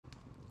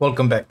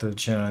Welcome back to the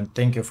channel and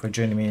thank you for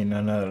joining me in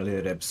another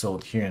little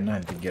episode here in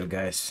Nightingale,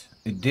 guys.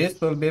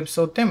 This will be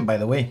episode 10, by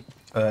the way.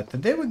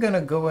 Today we're gonna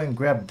go and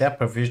grab that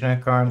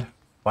provisional card.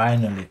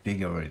 Finally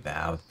figure it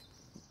out.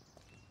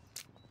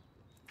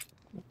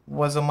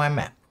 Was on my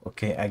map.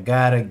 Okay, I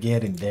gotta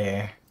get in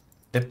there,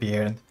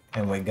 appeared,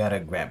 and we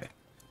gotta grab it.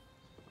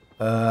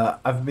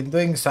 I've been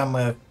doing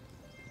some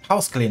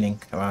house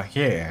cleaning around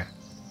here.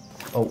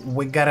 Oh,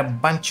 we got a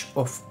bunch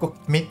of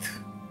cooked meat.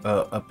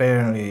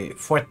 Apparently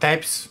 4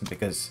 types,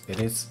 because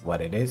it is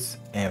what it is,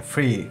 and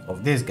 3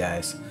 of these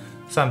guys.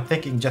 So I'm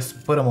thinking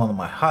just put them on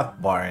my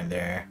hot bar in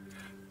there,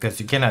 because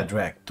you cannot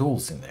drag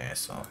tools in there.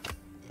 So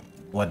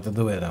what to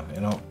do with them?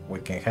 You know, we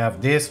can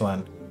have this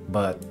one,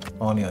 but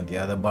only on the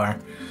other bar.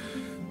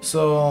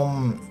 So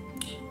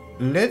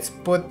let's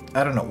put,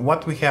 I don't know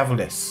what we have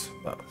less.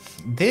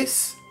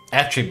 These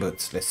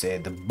attributes, let's say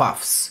the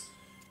buffs,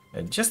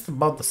 are just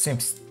about the same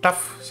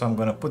stuff. So I'm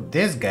gonna put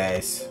these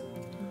guys,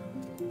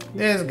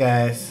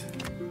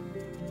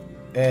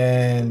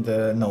 and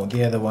no,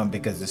 the other one,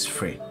 because it's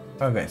free.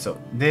 Okay,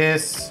 so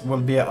this will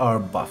be our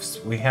buffs.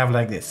 We have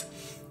like this: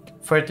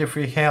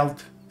 33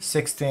 health,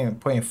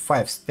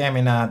 16.5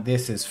 stamina.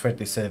 This is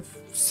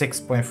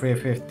 36.3,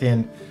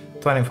 15,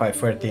 25,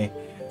 30.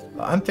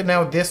 Until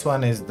now, this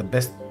one is the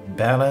best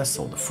balance.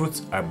 So the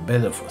fruits are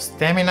better for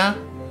stamina,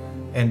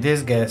 and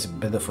this guy is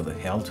better for the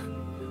health.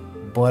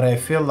 But I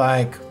feel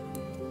like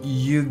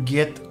you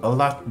get a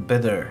lot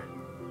better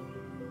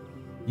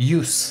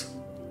use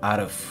out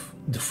of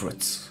the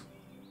fruits.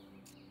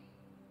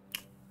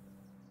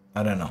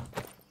 I don't know.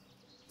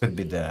 Could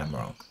be that I'm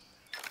wrong.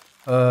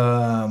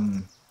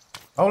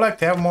 I would like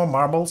to have more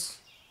marbles.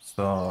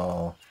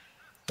 So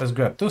let's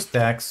grab 2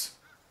 stacks.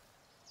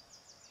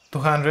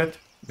 200,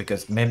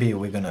 because maybe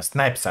we're gonna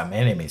snipe some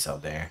enemies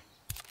out there.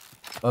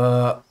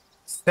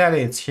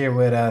 Sally is here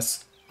with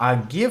us. I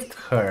give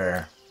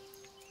her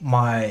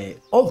my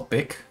old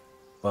pick.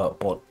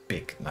 Old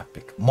pick, not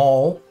pick.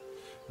 Mole.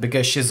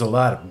 Because she's a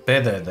lot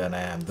better than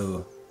I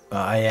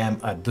am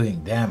at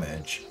doing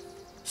damage.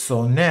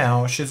 So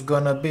now she's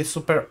gonna be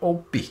super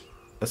OP.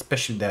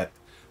 Especially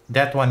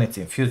that one is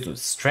infused with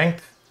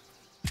strength.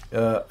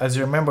 As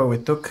you remember, we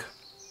took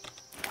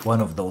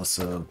one of those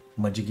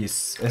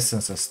Majigis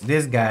essences.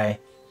 This guy,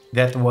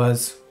 that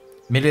was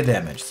melee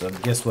damage. So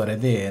guess what I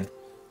did?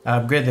 I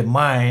upgraded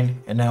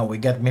mine, and now we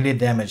got melee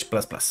damage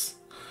plus.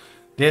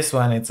 This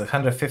one, it's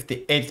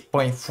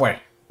 158.4.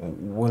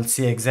 We'll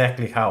see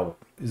exactly how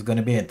it's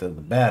gonna be into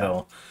the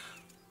battle.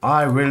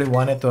 I really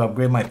wanted to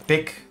upgrade my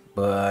pick,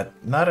 but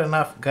not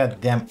enough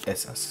goddamn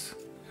essence.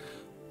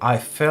 I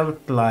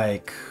felt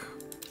like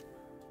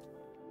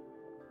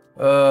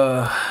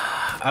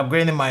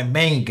upgrading my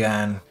main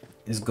gun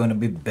is gonna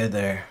be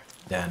better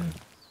than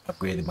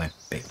upgrading my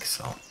pick.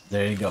 So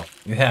there you go,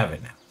 you have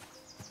it now,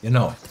 you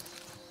know it.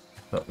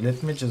 So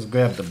let me just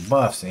grab the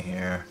buffs in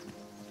here.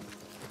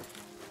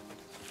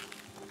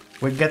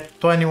 We get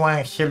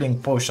 21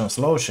 healing potions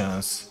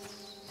lotions,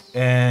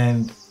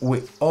 and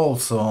we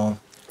also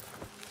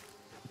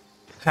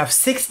have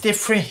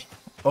 63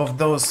 of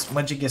those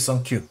Majigis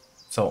on Q.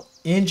 So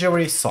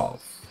injury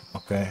solve.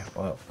 Okay,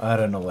 well, I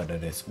don't know what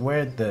it is.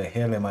 Where the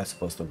hell am I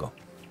supposed to go?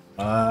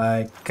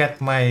 I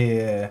got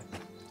my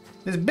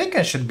this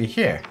beacon should be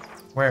here.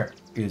 Where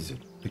is it?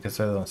 Because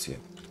I don't see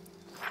it.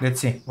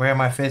 Let's see, where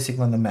am I facing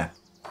on the map?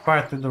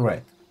 Far to the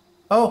right.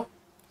 Oh,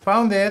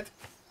 found it.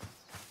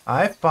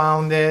 I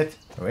found it.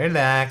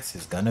 Relax,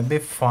 it's gonna be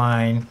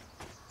fine.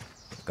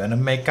 Gonna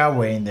make our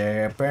way in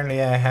there. Apparently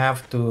I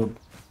have to...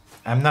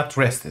 I'm not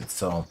rested,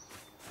 so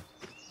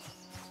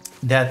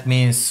that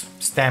means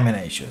stamina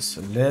issues.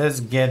 So let's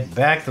get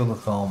back to the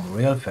home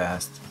real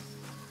fast,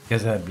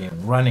 because I've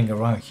been running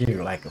around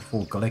here like a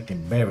fool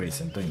collecting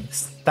berries and doing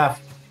stuff,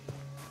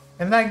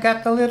 and I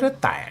got a little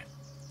tired.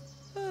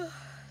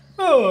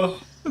 Oh,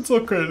 it's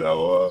okay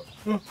now.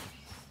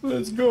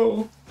 Let's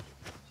go.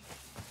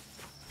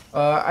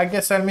 I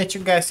guess I'll meet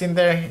you guys in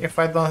there if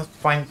I don't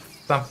find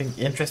something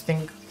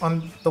interesting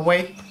on the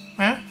way.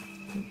 Huh?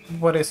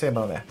 What do you say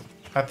about that?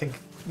 I think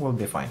we'll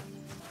be fine.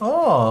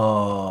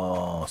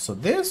 Oh, so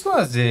this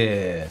was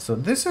it. So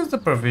this is the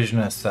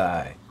provisional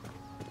side.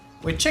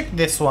 We checked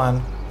this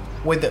one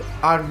with the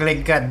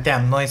ugly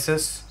goddamn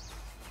noises,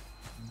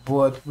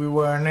 but we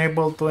were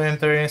unable to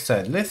enter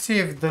inside. Let's see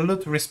if the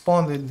loot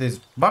responded this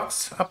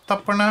box up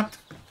top or not.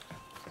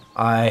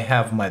 I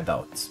have my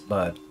doubts,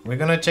 but we're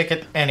gonna check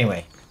it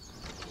anyway.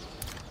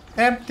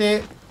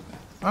 Empty.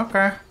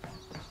 Okay.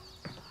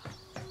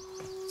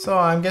 So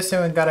I'm guessing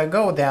we gotta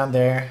go down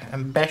there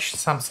and bash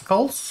some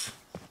skulls?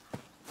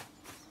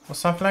 Or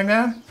something like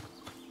that?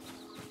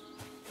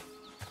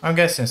 I'm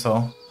guessing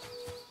so.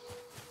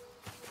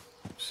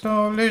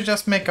 So let's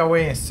just make our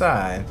way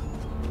inside.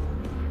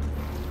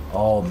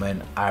 Oh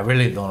man, I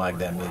really don't like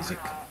that music.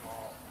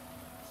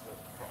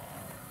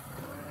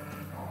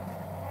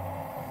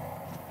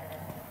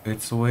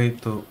 It's way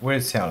too...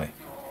 Where's Sally?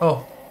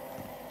 Oh.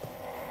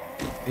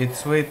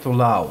 It's way too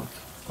loud.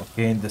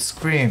 Okay, and the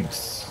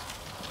screams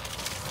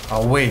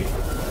are way...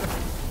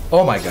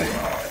 Oh my god.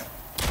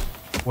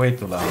 Way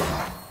too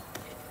loud.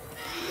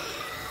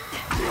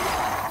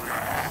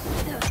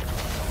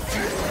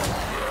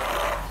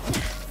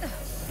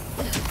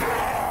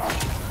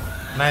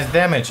 Nice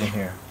damage in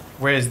here.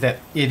 Where is that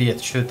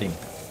idiot shooting?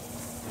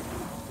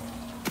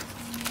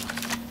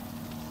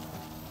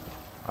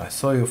 I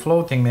saw you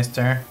floating,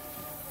 mister.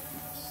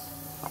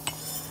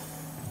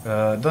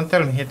 Don't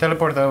tell me he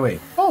teleported away.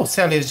 Oh,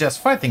 Sally is just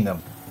fighting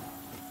them.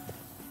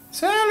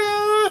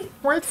 Sally,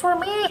 wait for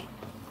me.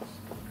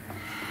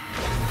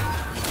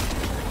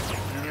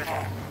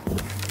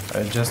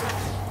 I just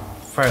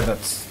fired that.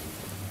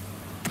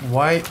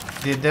 Why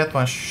did that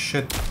one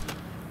shoot?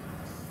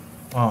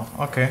 Oh,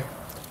 okay.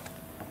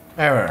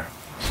 Error.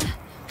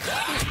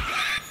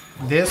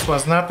 This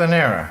was not an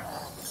error.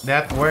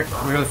 That worked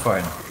really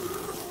fine.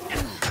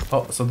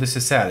 Oh, so this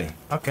is Sally.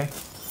 Okay.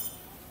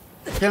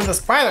 Kill the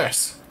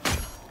spiders!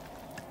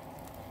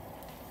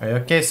 Are you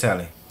okay,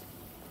 Sally?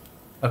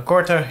 A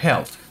quarter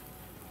health.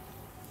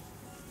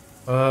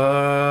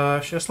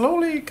 She's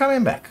slowly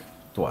coming back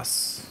to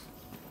us.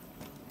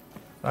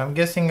 I'm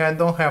guessing I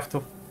don't have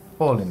to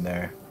fall in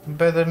there.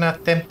 Better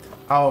not tempt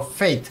our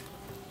fate.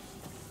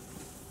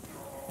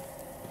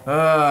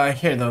 I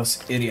hear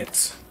those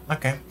idiots.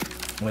 Okay,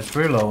 let's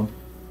reload.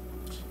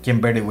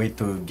 Can barely wait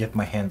to get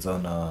my hands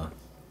on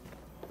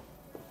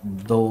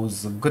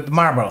those good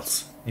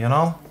marbles, you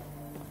know?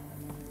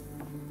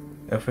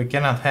 If we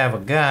cannot have a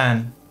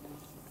gun,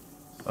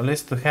 at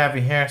least to have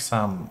here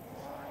some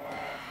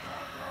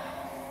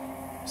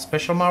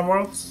special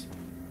marbles.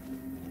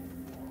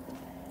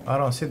 I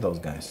don't see those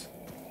guys.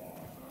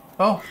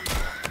 Oh,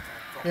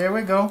 here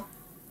we go.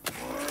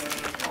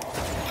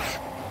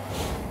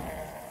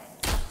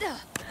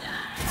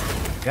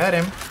 Got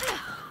him.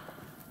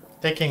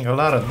 Taking a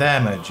lot of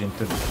damage in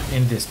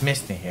this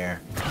misty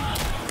here.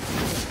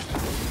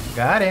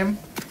 Got him.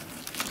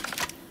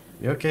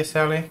 You okay,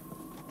 Sally?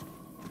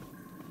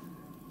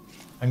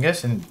 I'm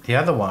guessing the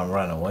other one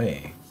ran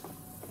away.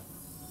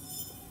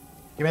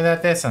 Give me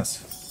that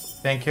essence.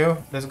 Thank you.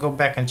 Let's go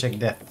back and check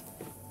that.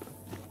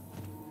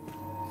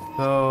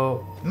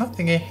 So,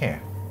 nothing in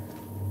here.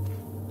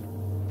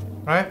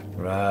 Right?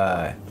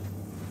 Right.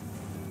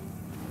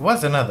 There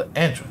was another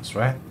entrance,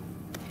 right?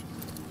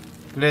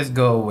 Let's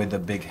go with the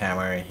big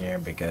hammer in here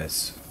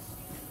because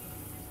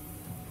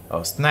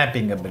our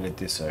sniping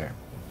abilities are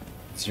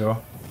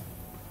 0.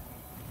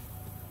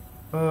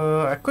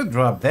 I could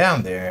drop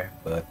down there,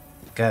 but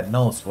God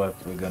knows what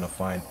we're gonna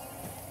find.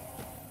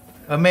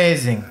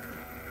 Amazing.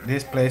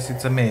 This place,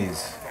 it's a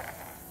maze.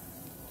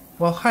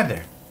 Well, hi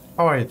there.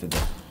 How are you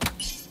today?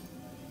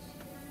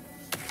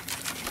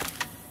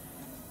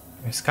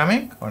 Is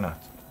coming or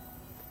not?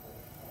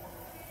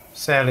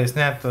 Sally is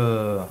not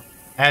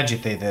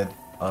agitated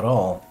at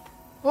all.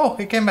 Oh,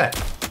 he came back.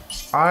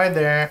 Hi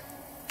there.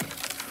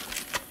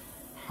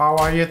 How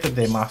are you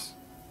today,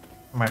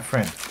 my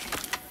friend?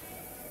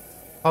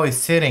 Oh, he's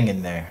sitting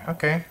in there.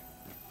 Okay.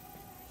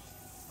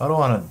 I don't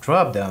want to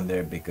drop down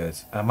there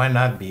because I might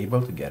not be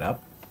able to get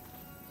up.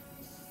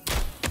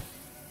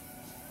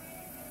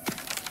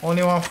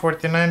 Only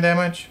 149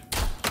 damage.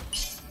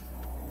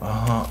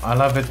 I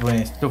love it when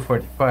it's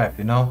 245,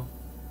 you know?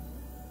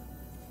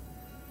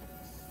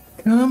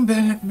 Come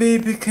back,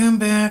 baby, come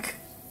back.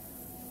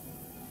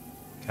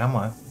 Come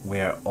on, we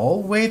are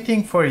all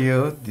waiting for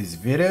you. This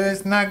video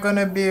is not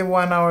gonna be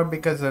 1 hour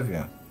because of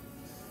you.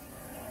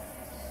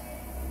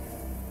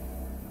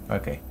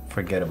 Okay,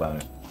 forget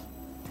about it.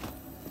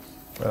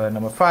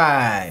 Number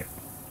 5.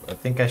 I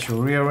think I should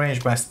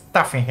rearrange my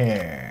stuff in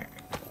here.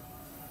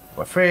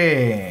 For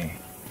free.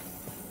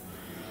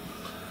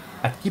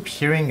 I keep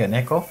hearing an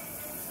echo.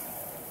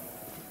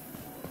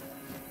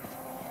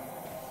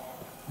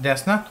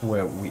 That's not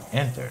where we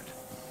entered.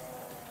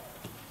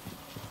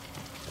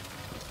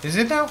 Is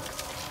it now?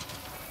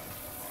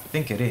 I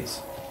think it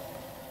is.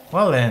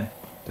 Well then,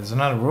 there's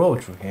another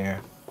road through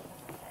here.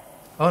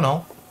 Oh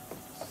no.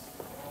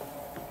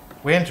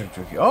 We entered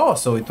through here. Oh,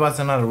 so it was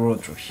another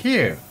road through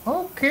here.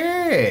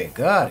 Okay,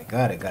 got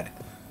it.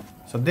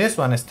 So this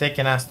one is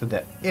taking us to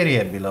the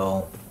area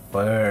below.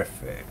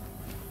 Perfect.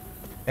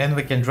 And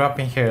we can drop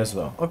in here as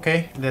well.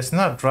 Okay, let's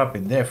not drop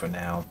in there for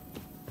now.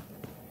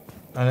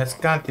 And let's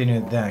continue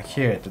down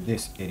here to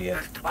this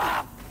area.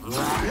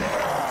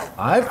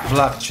 I've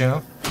blocked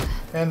you.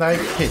 And I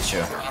hit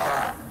you.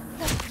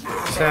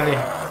 Sally.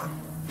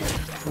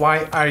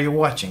 Why are you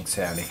watching,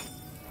 Sally?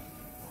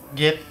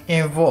 Get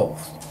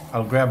involved.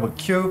 I'll grab a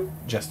cube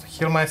just to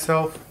heal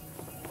myself.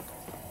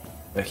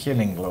 The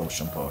healing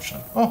lotion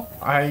potion. Oh,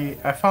 I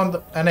found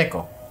an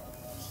echo.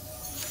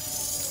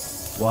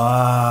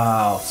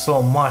 Wow,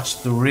 so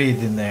much to read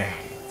in there.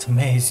 It's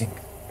amazing.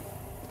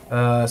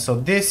 So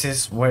this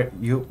is where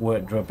you were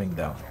dropping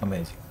down.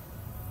 Amazing.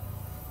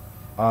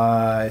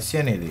 I see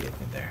an idiot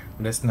in there.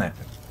 Let's snipe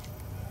him.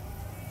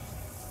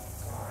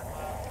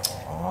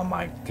 Oh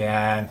my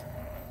god.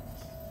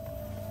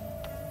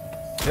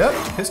 Yep,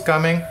 he's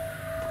coming.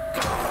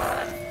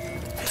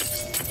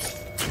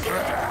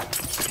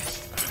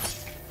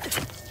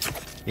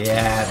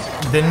 Yeah,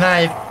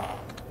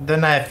 the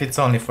knife it's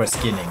only for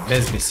skinning,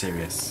 let's be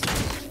serious.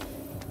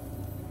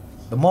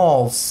 The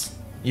moles,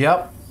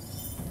 yep,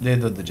 they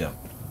do the job.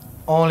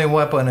 Only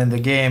weapon in the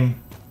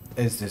game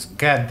is this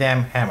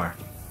goddamn hammer.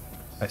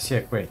 I see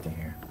a crate in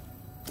here.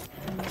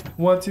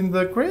 What's in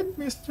the crate,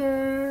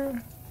 mister?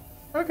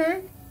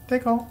 Okay,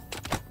 take all.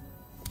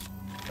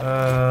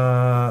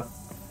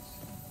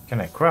 Can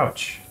I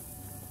crouch?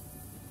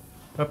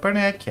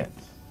 Apparently I can't.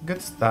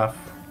 Good stuff.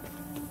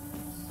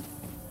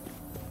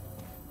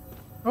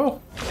 Oh.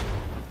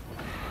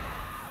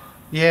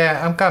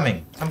 Yeah, I'm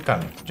coming. I'm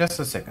coming. Just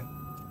a second.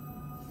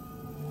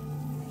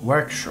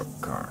 Workshop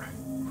car.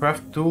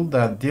 Craft tool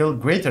that deal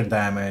greater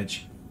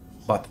damage,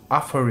 but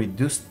offer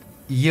reduced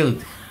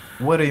yield.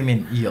 What do you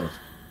mean yield?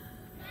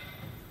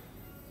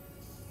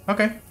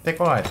 Okay, take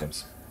all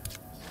items.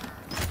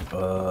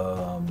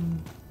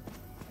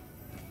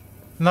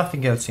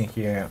 Nothing else in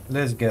here.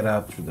 Let's get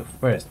out through the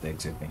first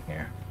exit in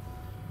here.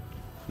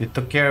 You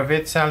took care of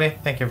it, Sally?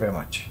 Thank you very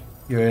much.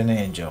 You're an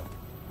angel.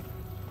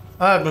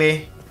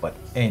 Ugly, but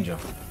angel.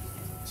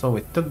 So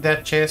we took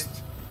that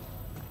chest.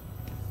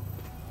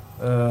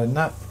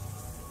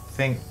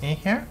 Nothing in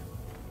here?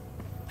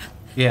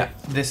 Yeah,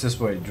 this is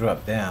where it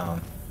dropped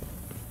down.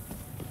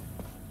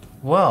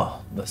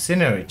 Well, the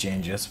scenery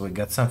changes. We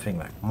got something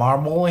like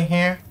marble in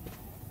here.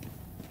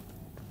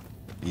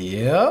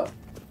 Yep.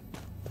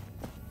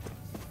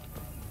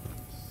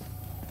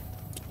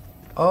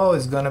 Oh,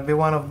 it's gonna be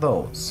one of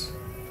those.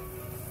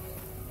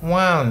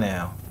 Wow,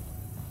 now.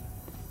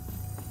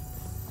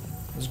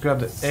 Let's grab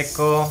the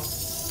echo.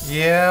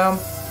 Yeah.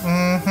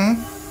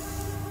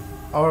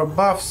 Our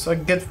buffs are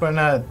good for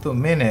another 2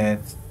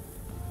 minutes.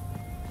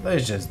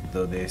 Let's just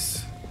do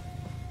this.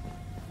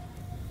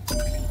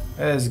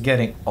 It's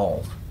getting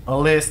old. At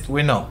least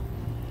we know.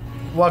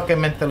 Walker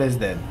mental is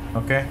dead,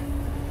 okay?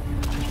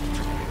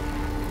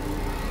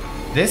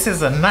 This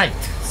is a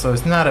knight, so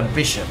it's not a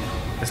bishop.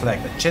 It's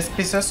like the chess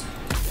pieces.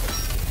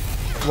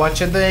 What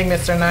you doing,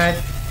 Mr.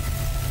 Knight?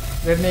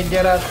 Let me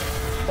get out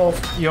of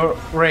your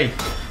raid.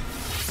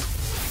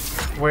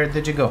 Where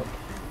did you go?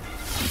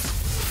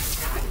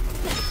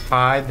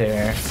 Hi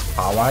there.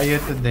 How are you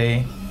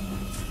today?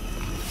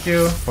 Thank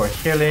you for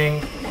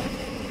healing.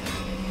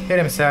 Hit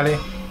him, Sally.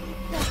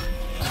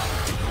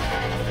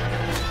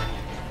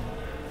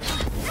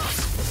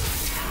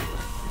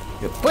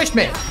 You pushed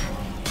me!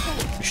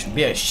 You should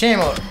be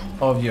ashamed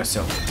of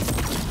yourself.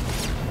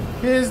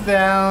 He's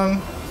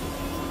down.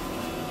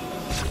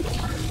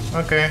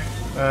 Okay.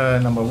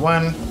 Number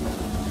 1.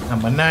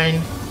 Number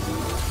 9.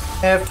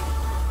 F.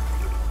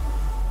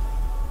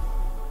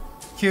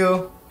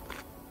 Q.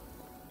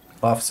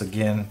 Buffs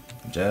again,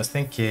 just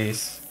in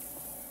case.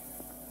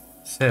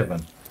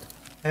 7.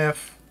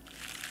 F.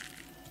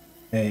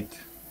 8.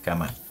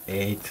 Come on.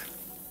 8.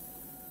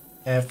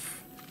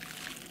 F.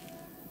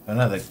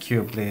 Another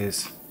Q,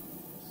 please.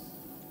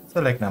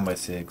 Select number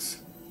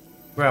 6.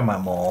 Grab my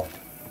mole.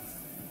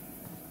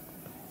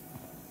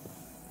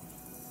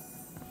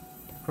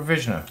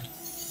 Provisioner.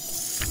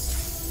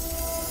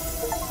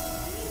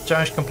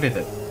 Challenge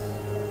completed.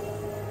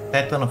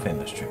 Titan of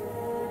Industry.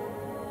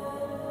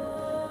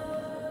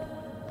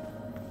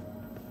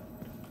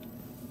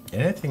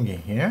 Anything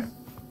in here?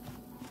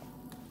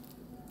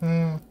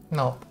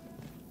 No.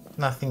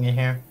 Nothing in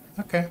here.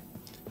 Okay.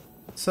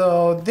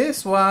 So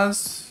this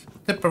was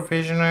the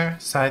Provisioner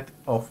Site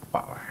of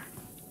Power.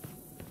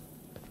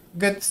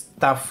 Good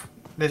stuff.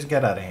 Let's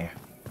get out of here.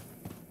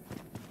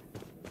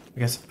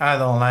 Because I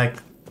don't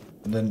like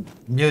the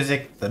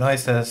music, the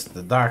noises,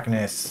 the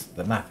darkness,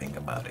 the nothing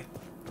about it.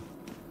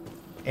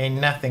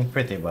 Ain't nothing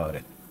pretty about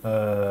it.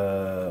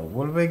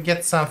 Will we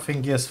get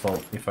something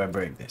useful if I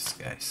break this,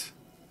 guys?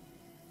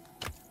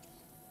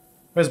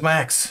 Where's my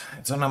axe?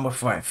 It's on number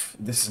 5.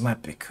 This is my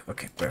pick.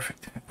 Okay,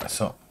 perfect.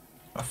 So,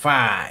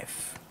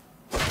 5.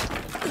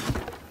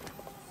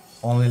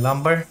 Only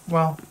lumber?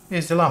 Well,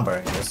 here's the lumber,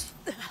 I guess.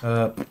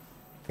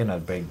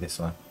 Cannot break this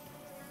one.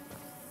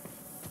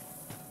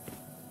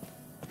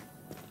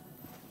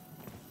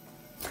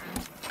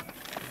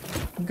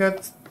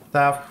 Good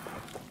stuff.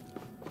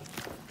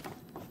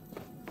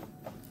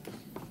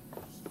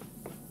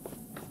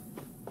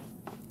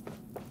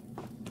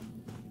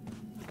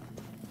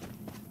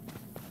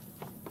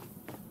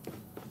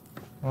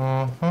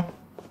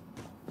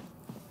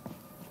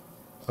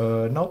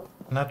 Nope,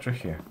 not through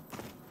here.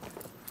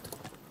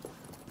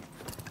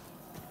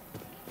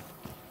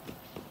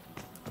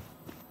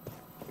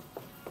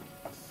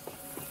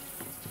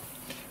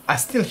 I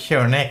still hear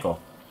an echo.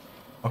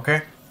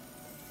 Okay?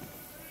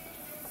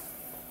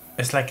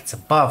 It's like it's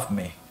above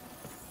me.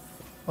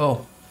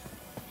 Oh.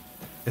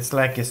 It's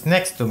like it's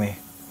next to me.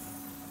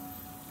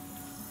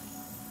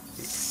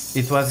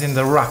 It was in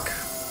the rock.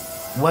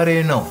 What do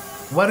you know?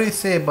 What do you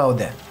say about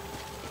that?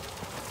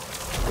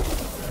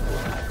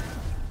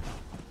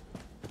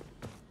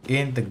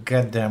 In the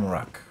goddamn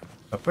rock.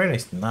 Apparently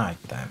it's night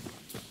time.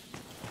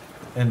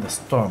 And the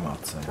storm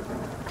outside.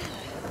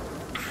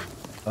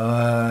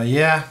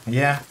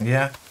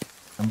 Yeah.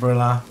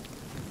 Umbrella.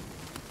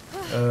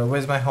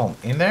 Where's my home?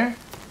 In there?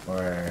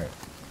 Or...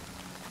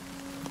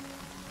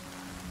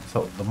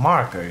 So, the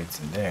marker, it's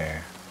in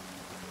there.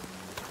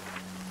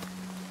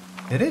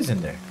 It is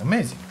in there.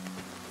 Amazing.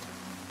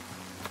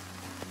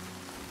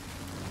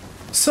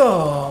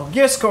 So,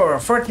 gear score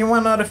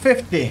 41 out of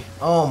 50.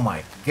 Oh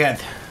my god.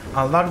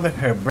 Unlock the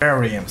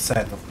herbarium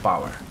set of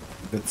power.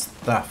 Good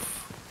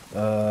stuff.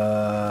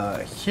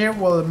 Here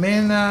will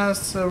mean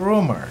us a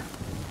rumor.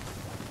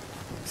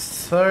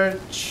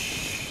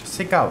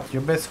 Seek out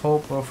your best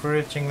hope of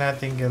reaching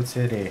Nightingale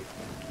City.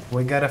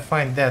 We gotta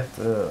find that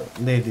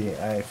lady,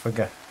 I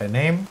forgot her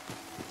name.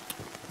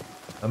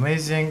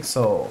 Amazing,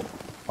 so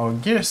our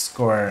gear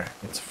score,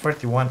 it's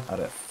 41 out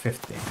of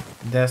 50.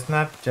 That's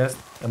not just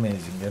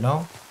amazing, you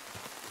know?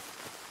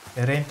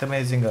 It ain't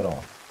amazing at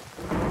all.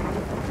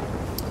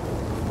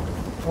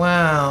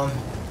 Well,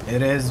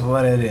 it is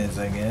what it is,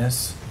 I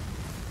guess.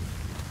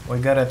 We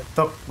gotta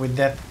talk with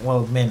that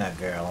Walmina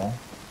girl.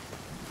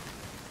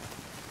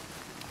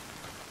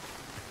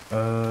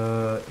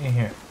 In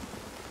here.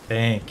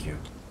 Thank you.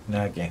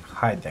 Now I can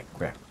hide that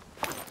crap.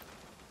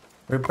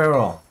 Repair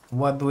all.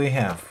 What do we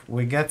have?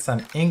 We got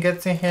some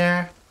ingots in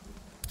here.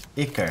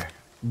 Ichor.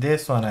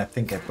 This one I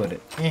think I put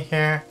it in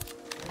here.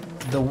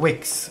 The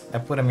wicks, I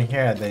put them in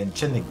here at the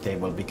enchanting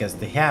table because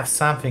they have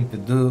something to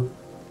do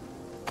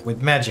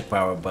with magic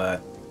power,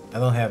 but I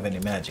don't have any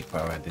magic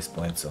power at this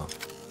point, so.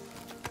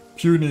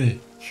 Puny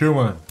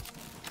human.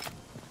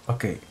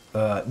 Okay,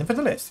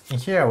 nevertheless, in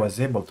here I was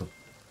able to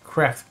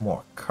craft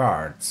more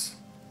cards.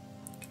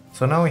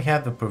 So now we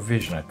have the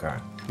provisional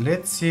card.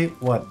 Let's see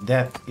what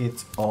that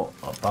is all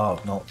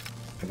about. No,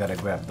 I gotta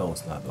grab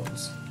those, not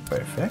those.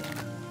 Perfect.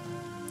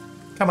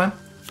 Come on.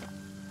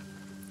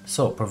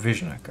 So,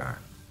 provisional card.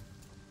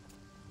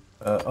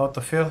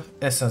 Autofill,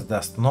 essence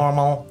dust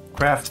normal,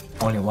 craft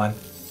only one.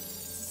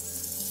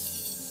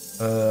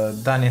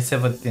 Done in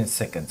 17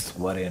 seconds,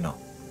 what do you know?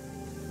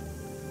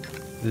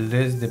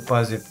 Let's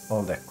deposit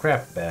all that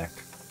crap back.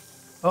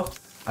 Oh,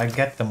 I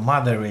got the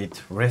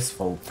moderate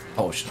restful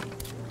potion.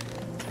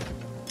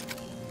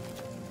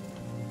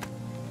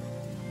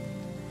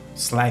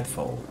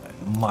 Slightful,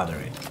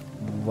 moderate,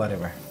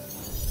 whatever.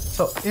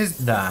 So it's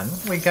done,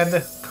 we got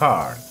the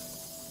card.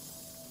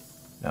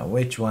 Now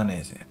which one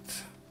is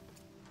it?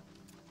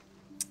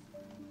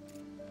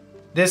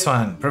 This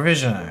one,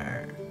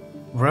 provisioner.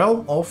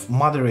 Realm of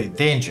moderate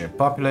danger,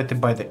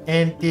 populated by the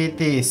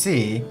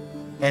NTTC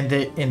and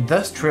the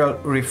industrial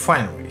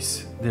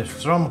refineries. The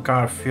storm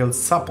card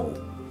feels supple.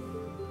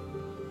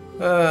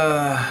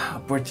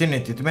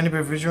 Opportunity to many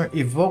provisioner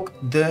evoke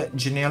the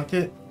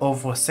geniality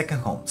of a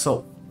second home.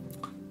 So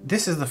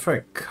this is the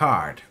first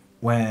card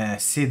when I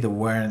see the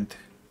word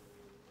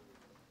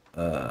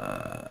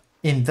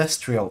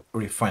industrial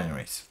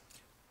refineries.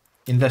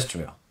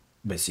 Industrial.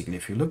 Basically,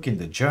 if you look in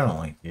the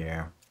journal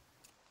here,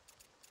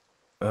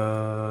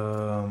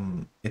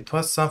 it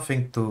was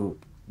something to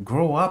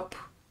grow up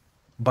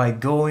by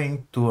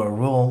going to a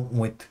realm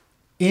with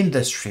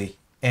industry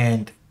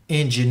and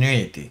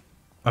ingenuity.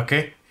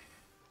 Okay,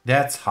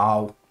 that's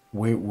how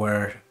we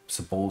were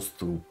supposed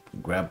to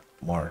grab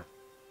more,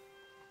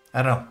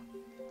 I don't know,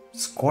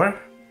 score,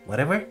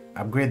 whatever,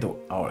 upgrade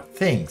our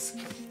things.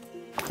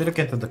 If you look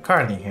into the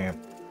card in here,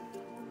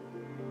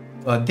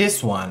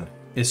 this one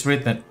is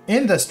written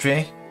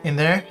industry in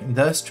there,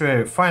 industrial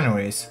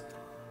refineries.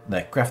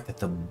 I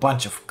crafted a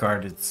bunch of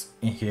cards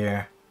in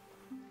here.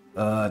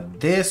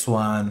 This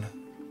one,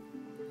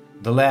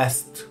 the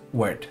last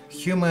word,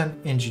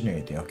 human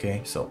ingenuity.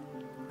 Okay, so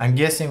I'm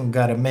guessing we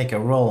gotta make a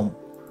roll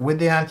with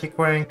the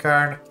antiquarian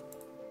card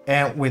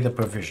and with the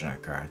provisional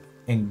card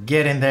and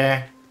get in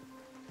there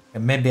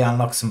and maybe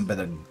unlock some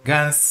better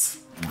guns,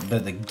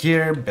 better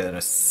gear,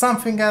 better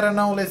something, I don't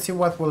know. Let's see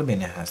what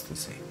Wilhelmina has to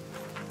say.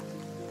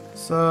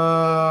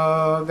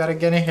 So gotta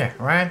get in here,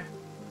 right?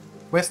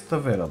 Quest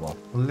available.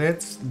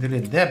 Let's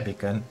delete that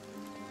beacon.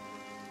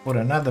 Put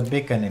another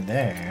beacon in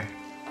there.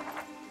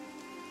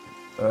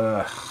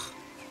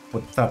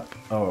 Put up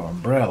our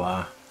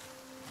umbrella.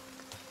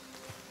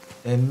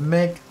 And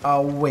make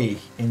our way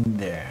in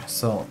there.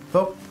 So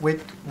talk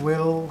with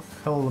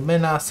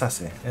Wilhelmina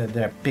Sase.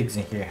 There are pigs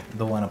in here.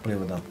 Don't wanna play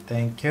with them.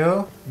 Thank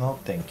you. No,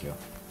 thank you.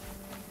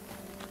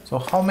 So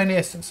how many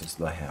essences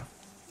do I have?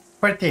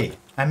 48.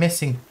 I'm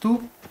missing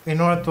 2 in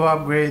order to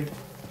upgrade.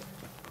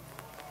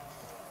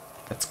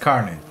 That's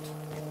Carnage,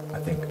 I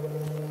think.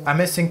 I'm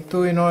missing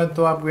 2 in order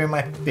to upgrade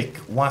my pick.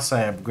 Once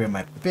I upgrade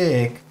my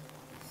pick,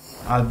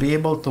 I'll be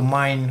able to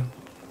mine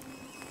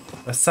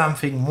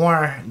something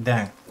more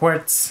than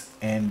quartz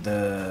and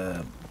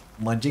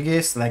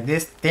majigis like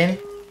this. 10.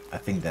 I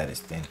think that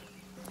is 10.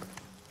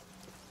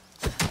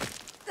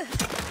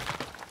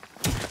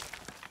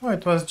 Oh,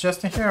 it was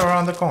just in here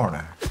around the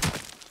corner.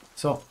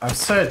 So I've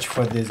searched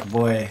for this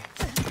boy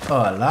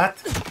a lot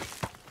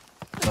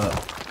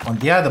on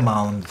the other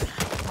mound,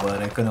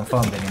 but I couldn't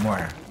find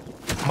anymore.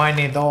 Mine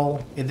it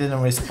all, it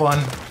didn't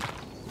respond.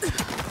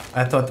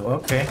 I thought,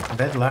 okay,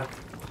 bad luck.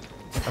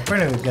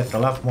 Apparently we get a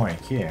lot more in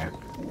here.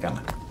 Come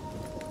on.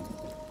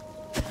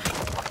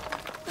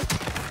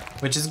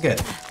 Which is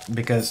good,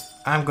 because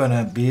I'm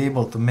gonna be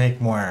able to make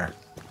more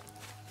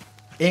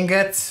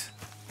ingots,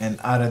 and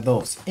out of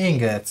those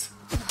ingots,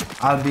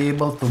 I'll be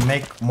able to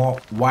make more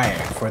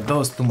wire for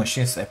those 2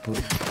 machines I put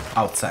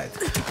outside.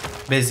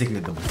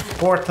 Basically the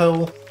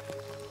portal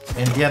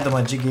and get the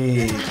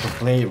Majigi to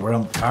play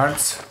realm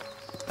cards.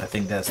 I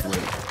think that's the way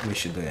we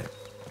should do it.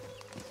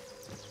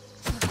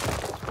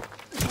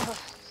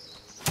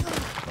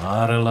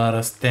 Not a lot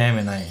of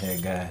stamina here,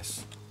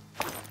 guys.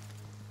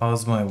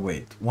 How's my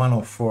weight?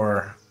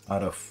 104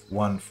 out of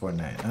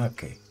 149.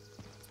 Okay.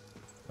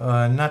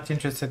 Not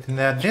interested in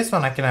that. This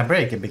one I cannot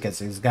break it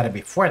because it's gotta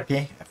be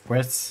 40, of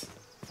course.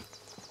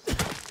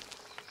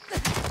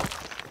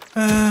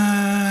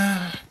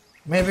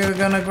 Maybe we're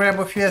gonna grab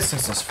a few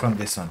essences from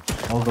this one.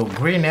 Although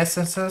green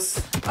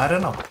essences, I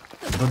don't know.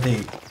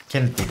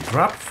 Can they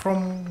drop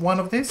from one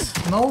of these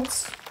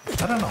nodes?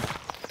 I don't know.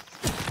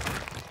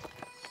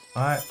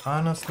 I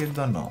honestly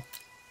don't know.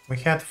 We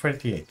had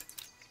 48.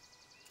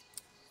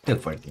 Still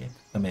 48.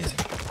 Amazing.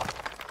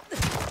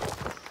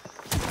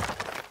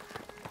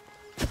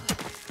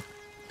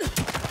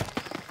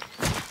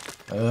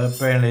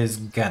 Apparently it's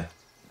gone.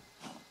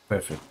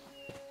 Perfect.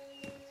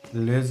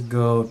 Let's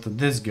go to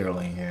this girl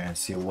in here and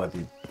see what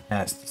it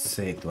has to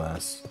say to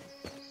us.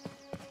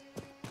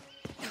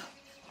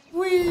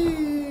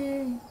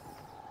 Whee!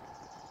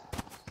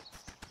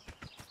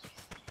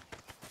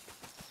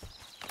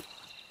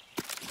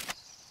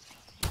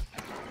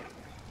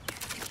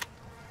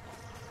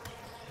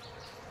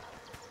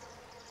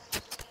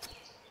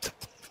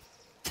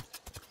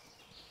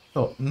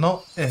 So,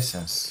 no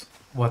essence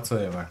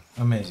whatsoever.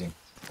 Amazing.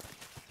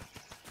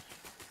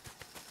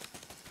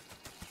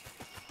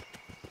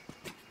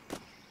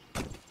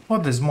 Oh,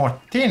 there's more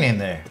tin in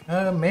there.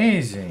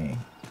 Amazing.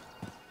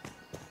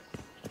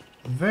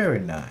 Very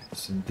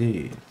nice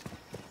indeed.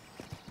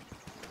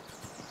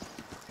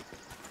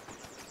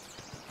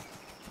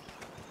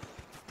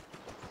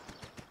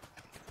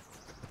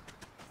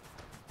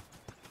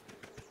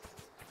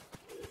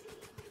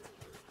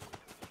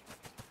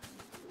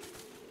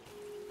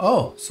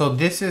 Oh, so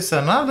this is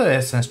another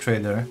essence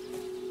trader.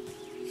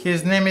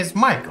 His name is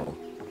Michael.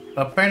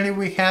 Apparently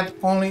we had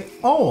only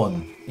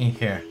Owen in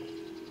here.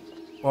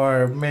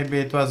 Or maybe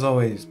it was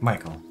always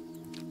Michael.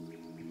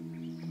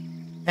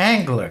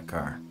 Angler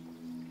car.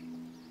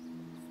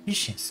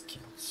 Fishing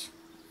skills.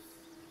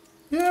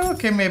 Yeah,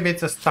 okay, maybe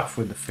it's a stuff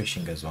with the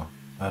fishing as well.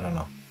 I don't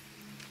know.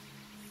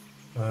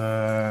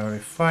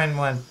 Refined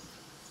one.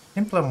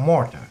 Simpler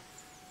mortar.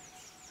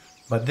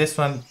 But this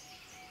one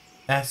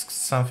asks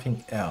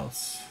something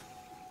else.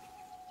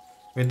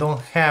 We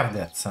don't have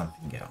that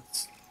something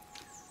else.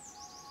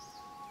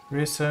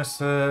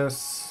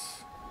 Resources.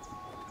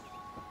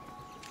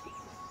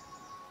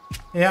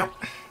 Yeah,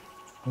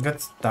 good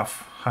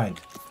stuff.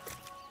 Hide.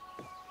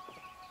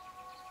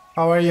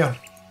 How are you?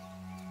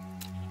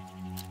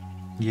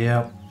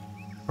 Yep.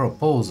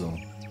 Proposal.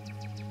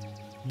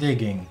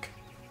 Digging.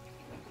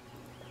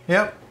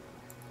 Yep.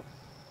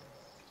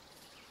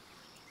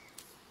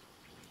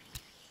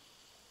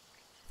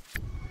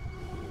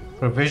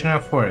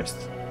 Provisional forest.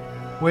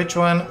 Which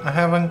one? I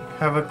haven't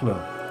have a clue.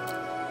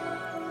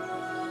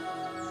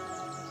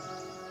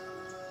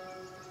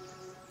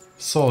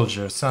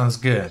 Soldier, sounds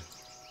good.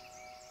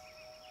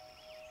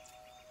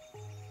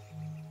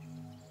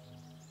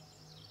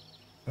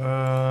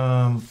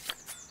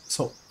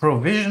 So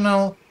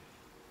provisional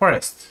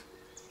forest.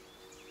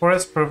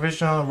 Forest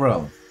provisional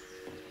realm.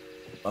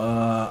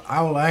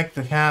 I would like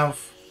to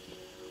have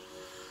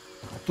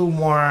 2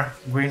 more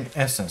green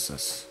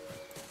essences.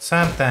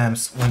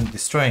 Sometimes when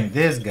destroying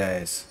these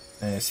guys,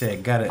 see I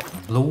got a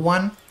blue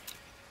one.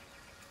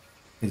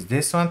 Is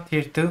this one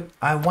tier 2?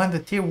 I want the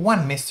tier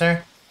 1,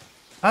 mister.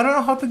 I don't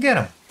know how to get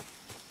them.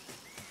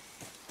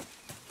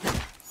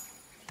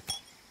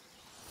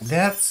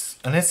 That's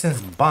an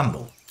essence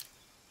bundle.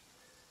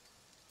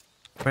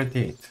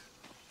 38.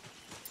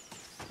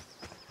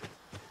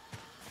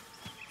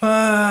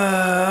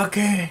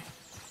 Okay.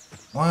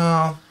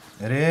 Well,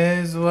 it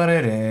is what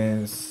it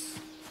is.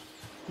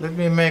 Let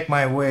me make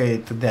my way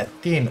to that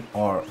tin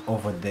ore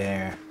over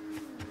there.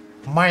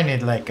 Mine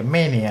it like a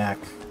maniac.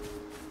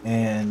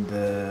 And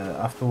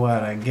after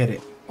what I get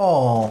it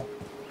all,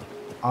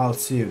 I'll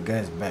see you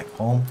guys back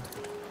home.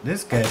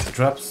 This guy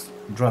drop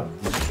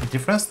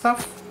different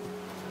stuff?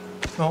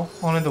 No,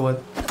 only the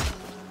wood.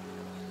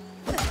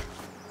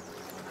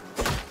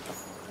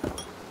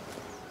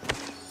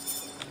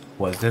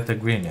 Was that a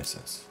green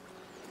essence?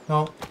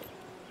 No.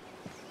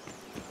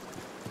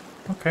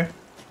 Okay.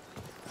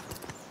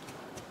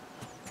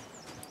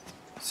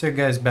 See you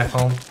guys back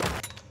home.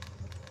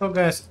 So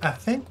guys, I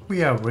think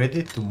we are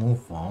ready to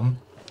move on.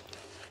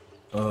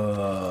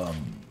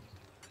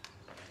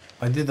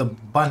 I did a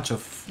bunch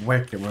of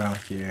work around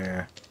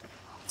here.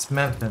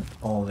 Smelted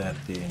all that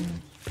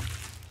in.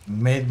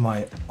 Made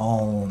my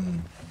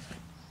own.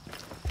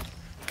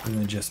 Let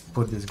me just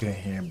put this guy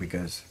here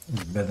because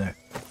it's better.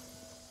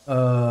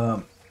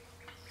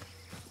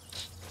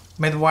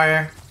 Made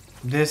wire.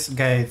 This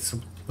guy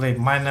to play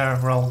minor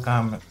roll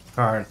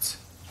cards.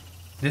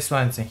 This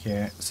one's in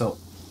here. So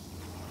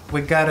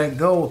we gotta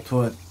go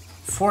to a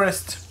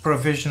forest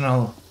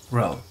provisional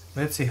realm.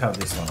 Let's see how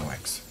this one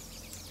works.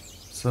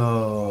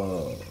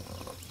 So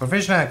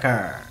provisional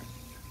card.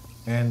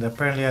 And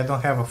apparently I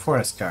don't have a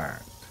forest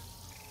card.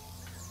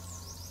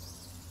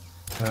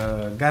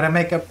 Gotta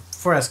make a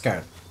forest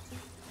card.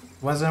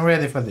 Wasn't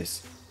ready for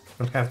this.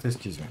 You'll have to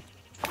excuse me.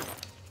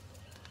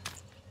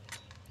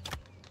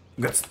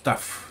 Good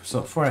stuff.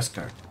 So, forest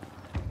card.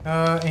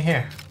 In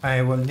here,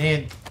 I will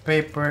need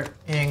paper,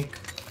 ink,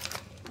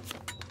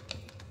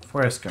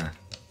 forest card.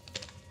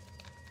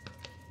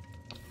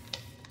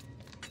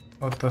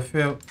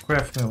 Autofill,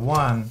 crafting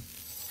 1.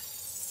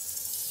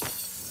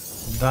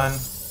 Done.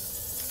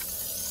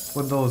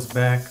 Put those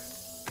back.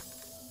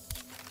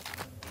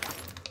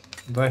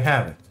 Do I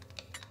have it?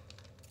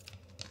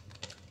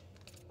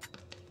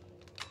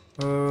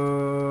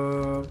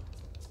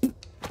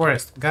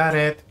 Forest, got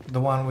it.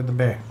 The one with the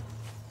bear.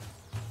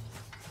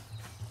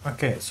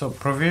 Okay, so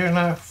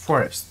provisional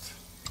forest.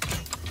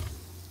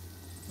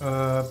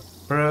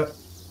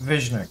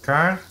 Provisional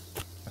card.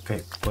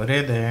 Okay, put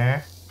it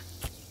there.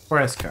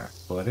 Forest card,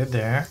 put it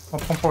there.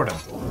 Open portal.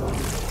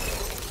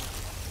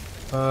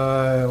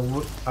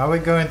 Are we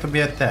going to be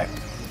attacked?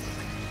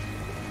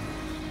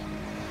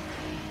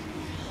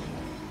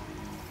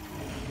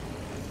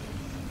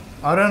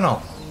 I don't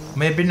know.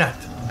 Maybe not,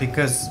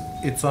 because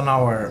it's on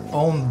our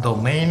own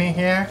domain in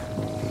here.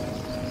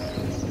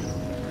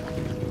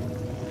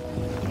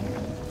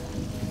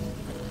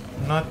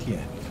 Not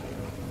yet.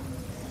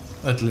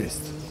 At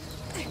least.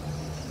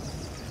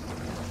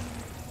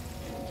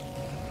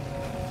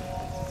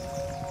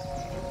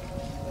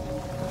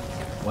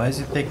 Why is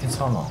it taking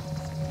so long?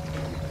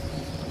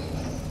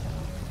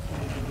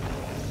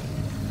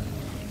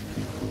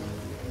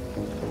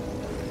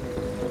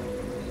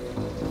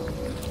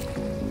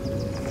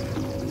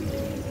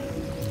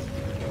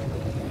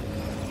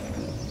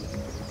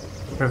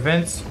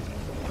 Prevents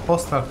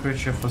hostile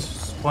creature from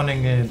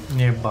spawning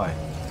nearby.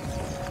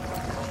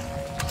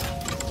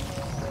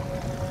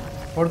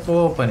 Portal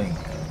opening.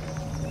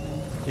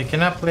 You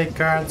cannot play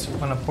cards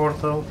when a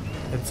portal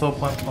is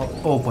open or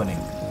opening.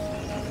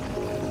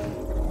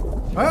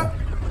 Oh,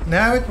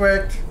 now it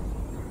worked.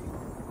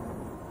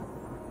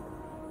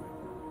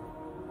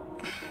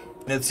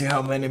 Let's see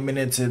how many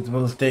minutes it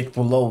will take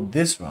to load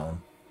this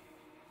round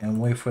and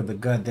wait for the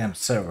goddamn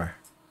server.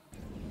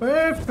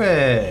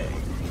 Perfect.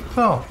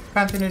 So,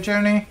 continue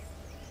journey.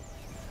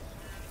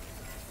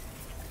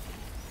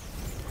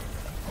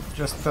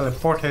 Just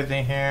teleported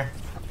in here.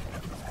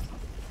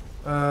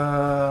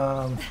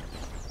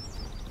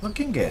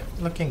 Looking good,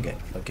 looking good,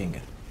 looking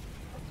good.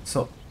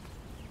 So,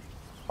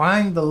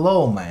 find the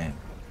low man.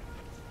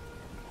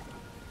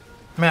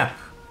 Map.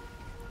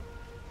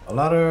 A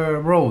lot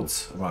of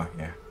roads around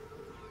here.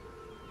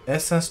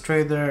 Essence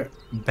Trader,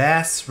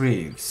 Bass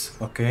Reeves.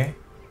 Okay.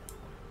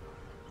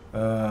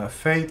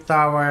 Fate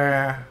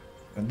Tower.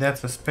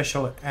 That's a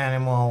special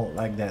animal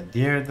like that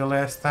deer the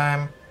last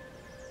time.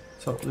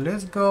 So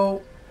let's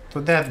go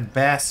to that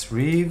Bass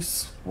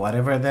Reeves,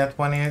 whatever that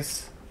one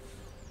is.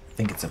 I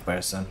think it's a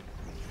person.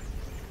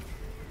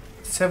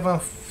 7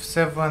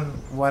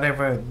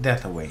 whatever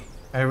that away.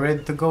 Are you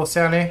ready to go,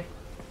 Sally?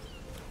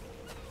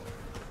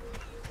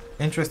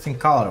 Interesting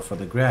color for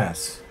the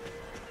grass.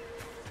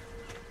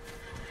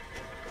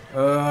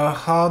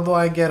 How do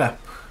I get up?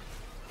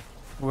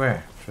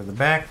 Where? Through the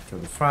back, through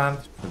the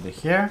front, through the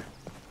here?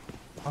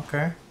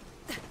 Okay.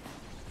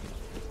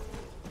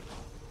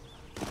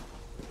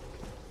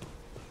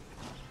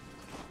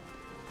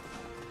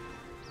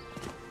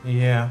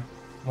 Yeah,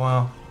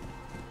 well.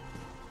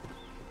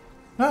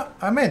 No,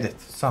 I made it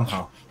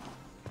somehow.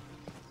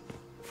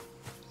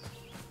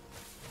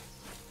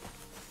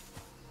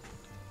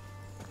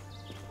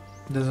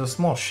 There's a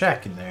small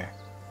shack in there.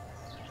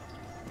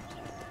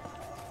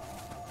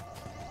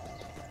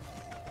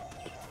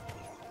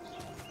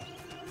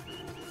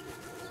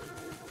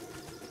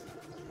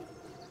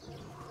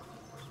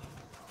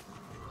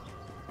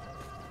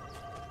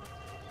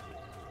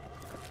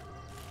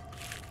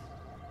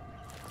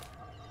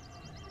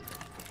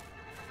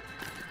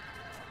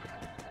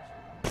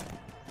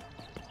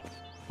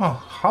 Oh,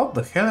 how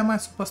the hell am I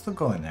supposed to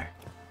go in there?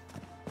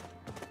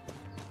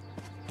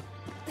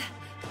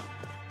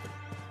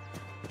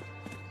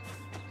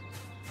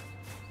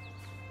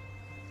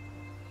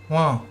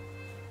 Wow.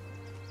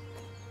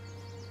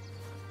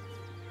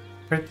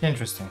 Pretty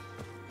interesting.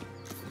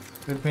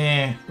 Let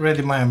me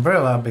ready my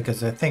umbrella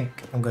because I think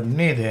I'm gonna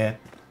need it.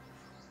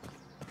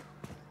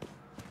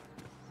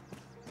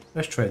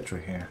 Let's try it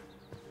through here.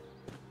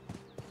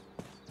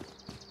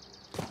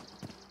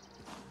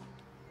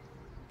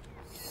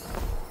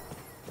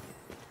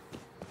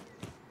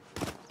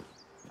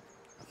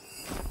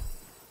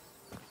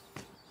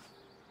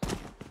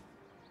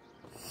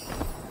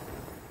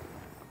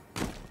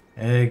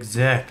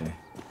 Exactly.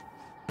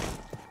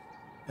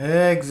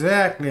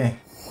 Exactly.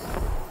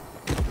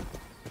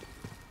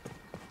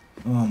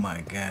 Oh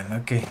my god,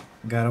 okay.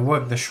 Gotta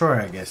walk the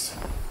shore, I guess.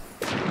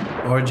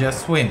 Or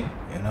just swim,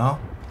 you know?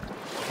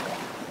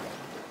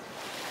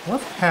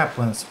 What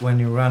happens when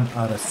you run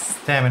out of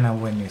stamina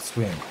when you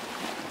swim?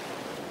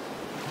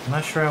 I'm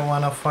not sure I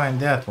wanna find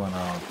that one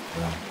out.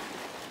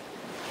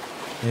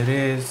 It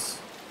is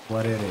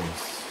what it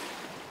is.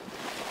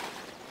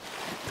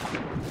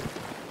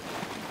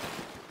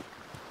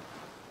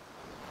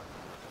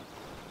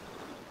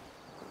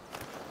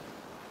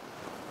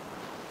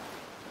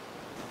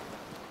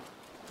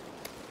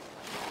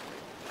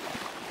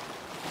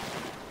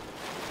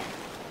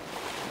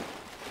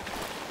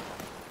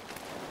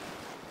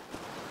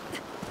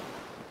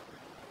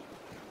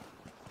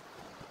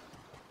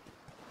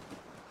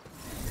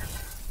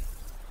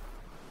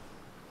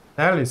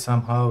 Sadly,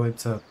 somehow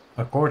it's a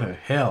quarter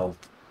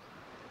health.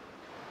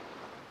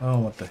 Oh,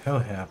 what the hell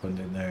happened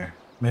in there?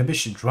 Maybe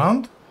she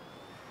drowned?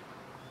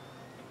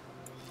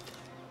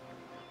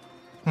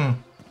 Hmm.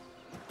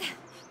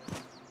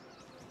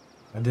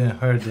 I didn't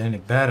heard any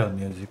battle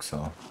music,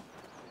 so...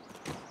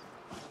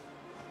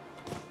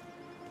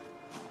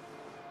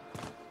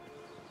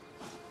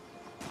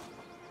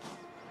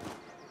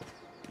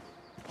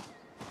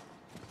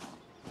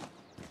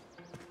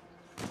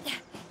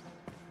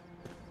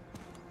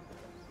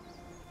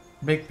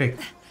 Big pig.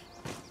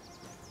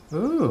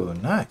 Ooh,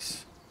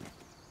 nice.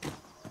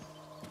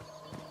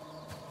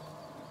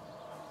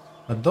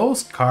 Are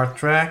those car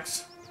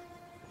tracks?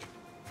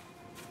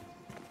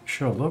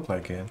 Sure look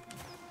like it.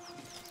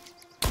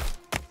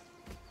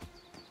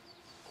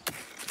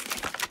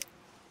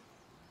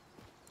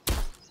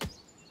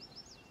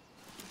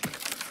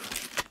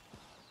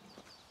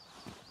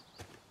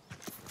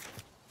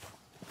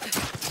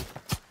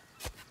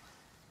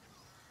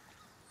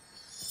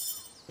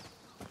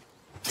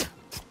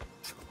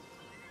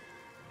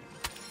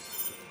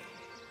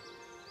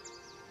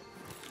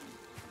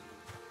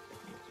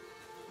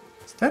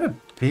 Is that a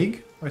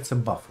pig or it's a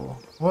buffalo?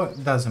 Well,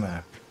 it doesn't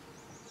matter.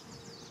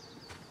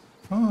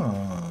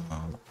 Oh,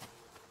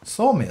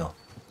 sawmill.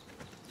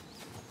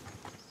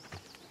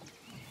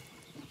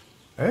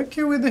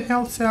 Okay with the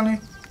health,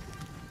 Sally.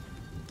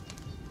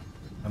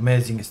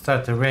 Amazing, it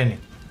started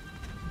raining.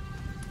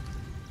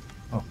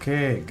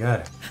 Okay, got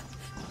it.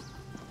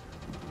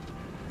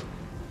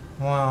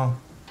 Wow.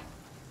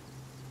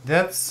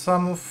 That's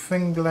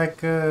something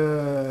like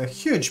a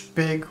huge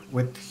pig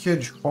with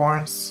huge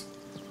horns.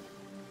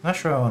 Not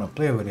sure I want to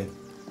play with it.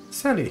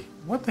 Sally,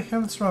 what the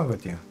hell is wrong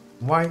with you?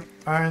 Why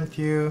aren't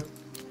you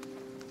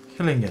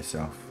healing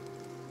yourself?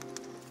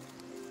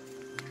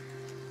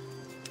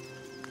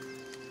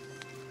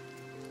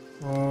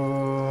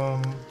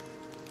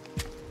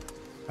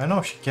 I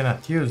know she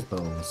cannot use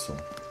those, so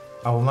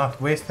I will not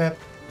waste it.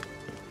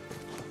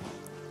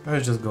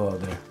 Let's just go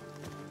out there.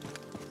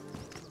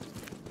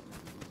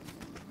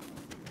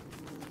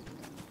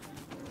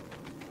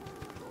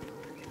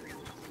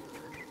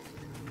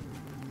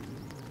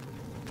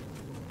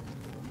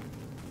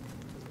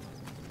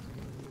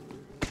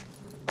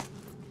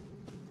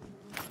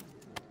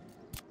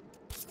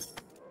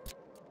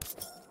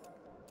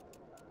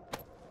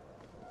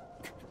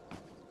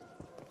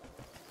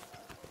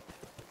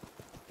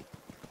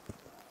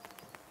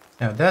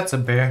 Now that's a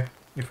bear,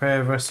 if I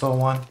ever saw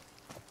one.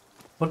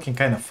 Looking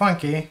kind of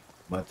funky,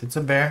 but it's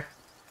a bear.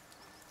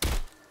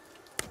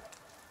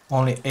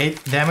 Only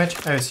 8 damage,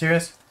 are you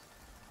serious?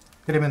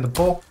 Hit him in the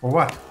pole, or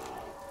what?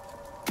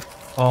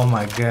 Oh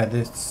my god,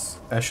 this...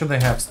 I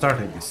shouldn't have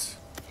started this.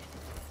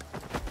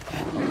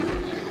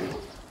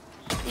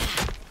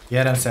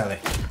 Get him, Sally.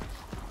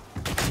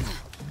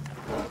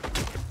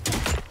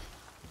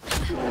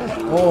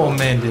 Oh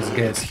man, this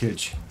guy is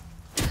huge.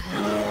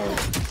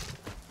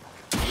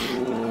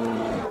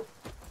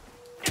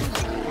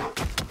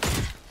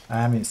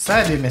 I'm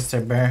inside you,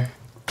 Mr. Bear.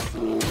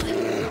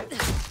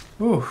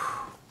 Ooh.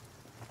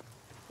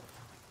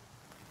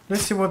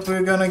 Let's see what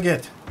we're gonna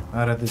get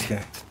out of this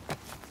guy.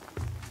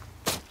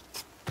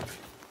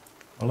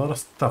 A lot of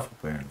stuff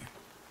apparently.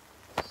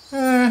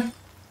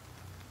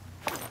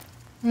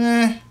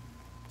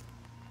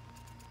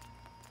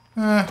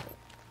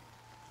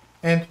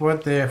 Ain't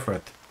worth the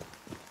effort.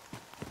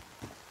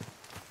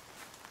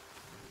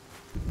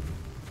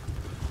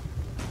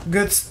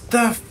 Good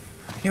stuff.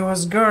 He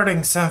was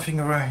guarding something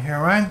right here,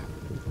 right?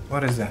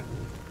 What is that?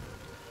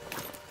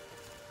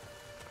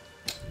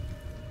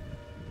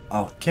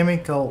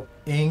 Alchemical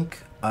ink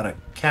out of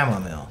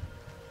chamomile.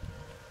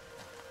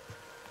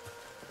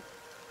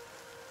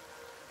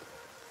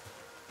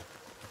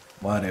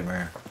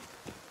 Whatever.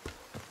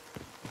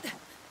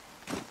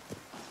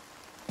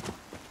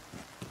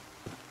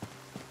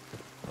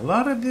 A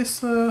lot of these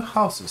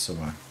houses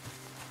around.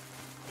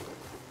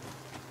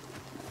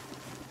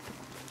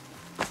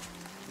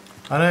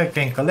 I know you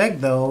can collect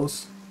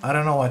those. I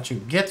don't know what you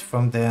get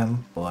from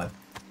them, but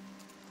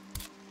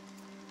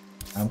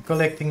I'm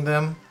collecting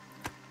them.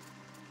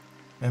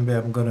 Maybe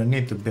I'm gonna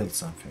need to build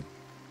something.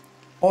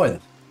 Oil.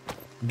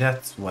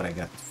 That's what I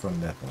got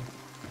from that one.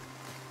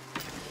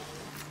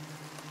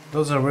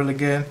 Those are really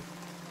good.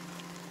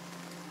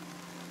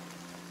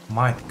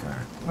 Might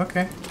card.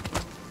 Okay.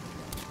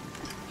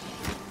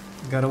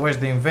 Gotta watch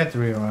the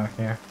inventory around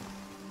here.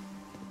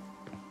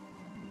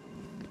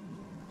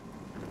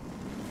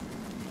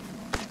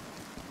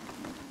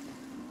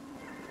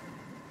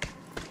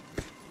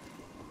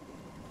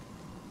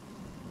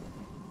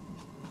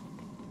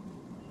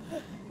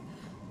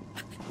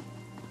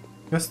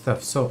 Good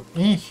stuff. So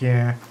in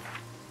here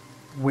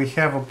we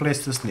have a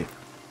place to sleep.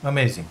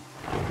 Amazing.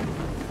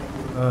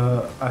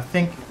 I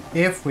think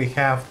if we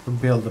have to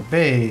build a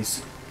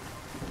base,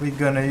 we're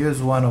gonna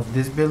use one of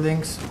these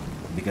buildings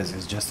because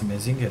it's just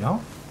amazing, you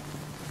know.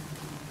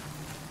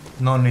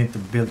 No need to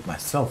build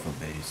myself a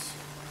base.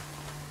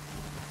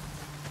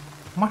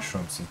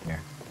 Mushrooms in here.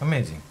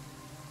 Amazing.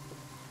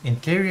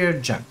 Interior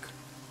junk.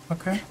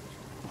 Okay.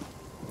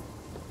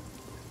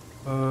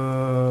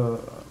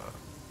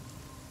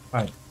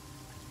 Right.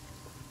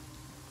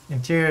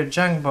 Interior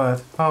junk,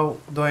 but how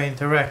do I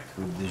interact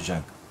with this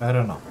junk? I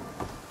don't know.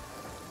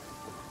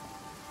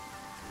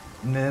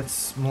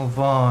 Let's move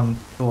on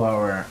to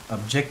our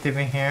objective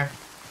in here.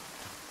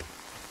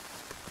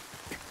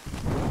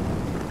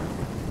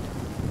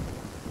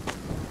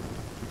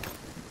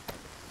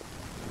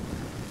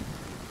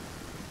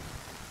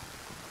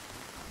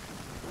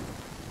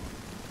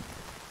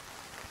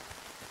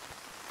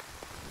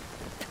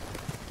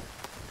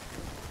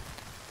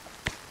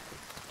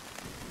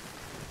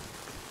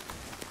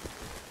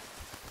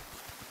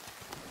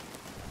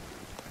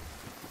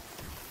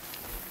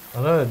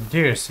 A lot of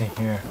deers in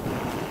here.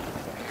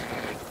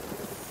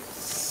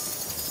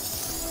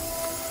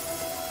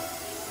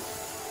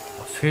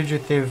 A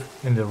fugitive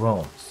in the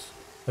rooms.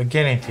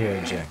 Again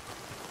interior junk.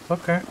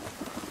 Okay.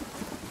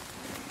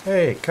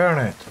 Hey,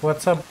 Carnet,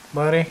 what's up,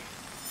 buddy?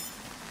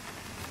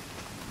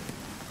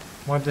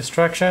 More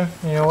distraction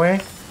in your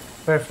way?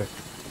 Perfect.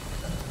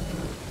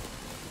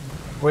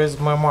 Where's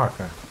my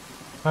marker?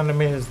 100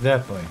 meters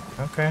that way.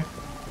 Okay.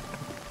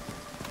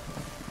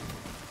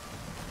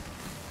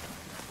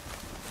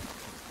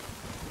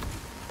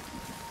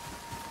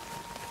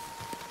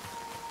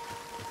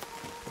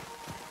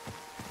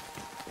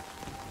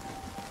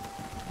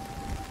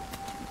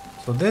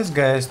 So this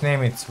guy's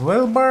name is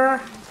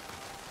Wilbur.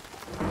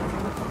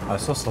 I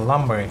saw some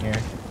lumber in here.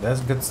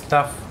 That's good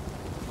stuff.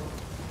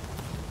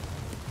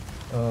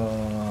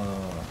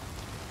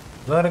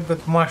 A lot of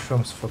good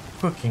mushrooms for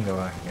cooking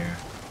around here.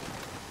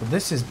 So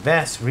this is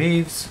Bass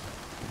Reeves.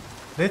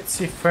 Let's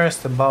see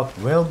first about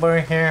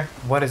Wilbur here.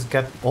 What is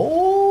got?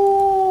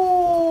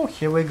 Oh,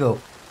 here we go.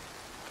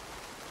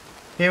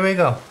 Here we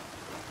go.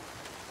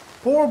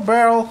 4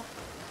 barrel.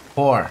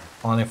 4.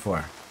 Only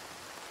 4.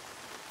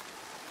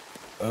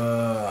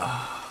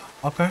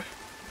 Okay.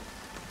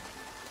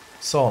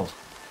 Sold.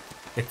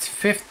 It's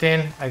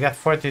 15. I got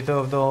 42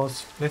 of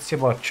those. Let's see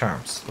about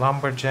charms.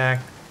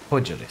 Lumberjack,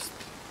 pugilist.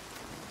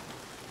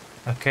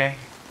 Okay,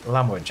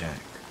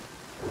 lumberjack.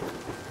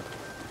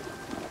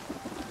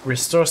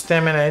 Restore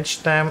stamina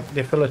each time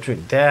they fill a tree.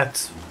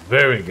 That's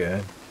very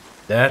good.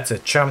 That's a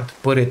charm to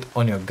put it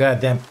on your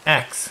goddamn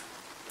axe.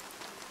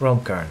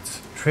 Rome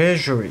cards.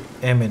 Treasury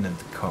eminent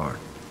card.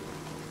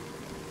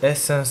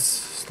 Essence,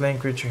 slain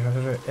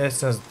creature,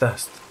 essence,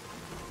 dust.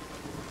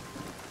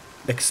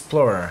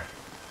 Explorer.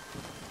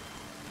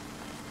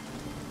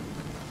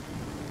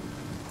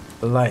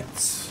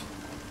 Lights.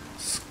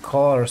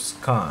 Scholar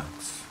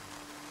skunks.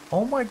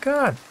 Oh my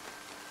god.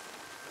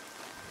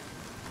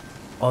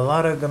 A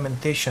lot of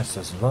augmentations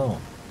as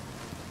well.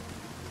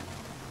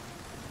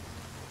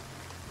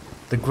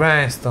 The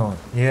grindstone,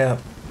 yeah.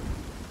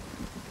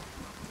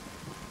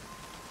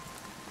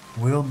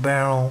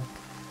 Wheelbarrow.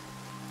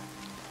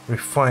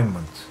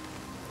 Refinement.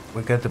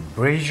 We got the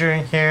brazier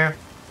in here.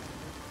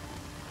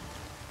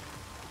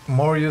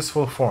 More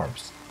useful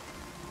forms.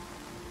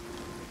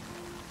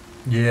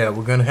 Yeah,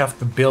 we're gonna have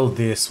to build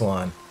this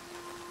one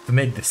to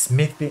make the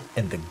smithy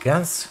and the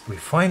guns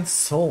refined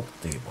salt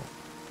table.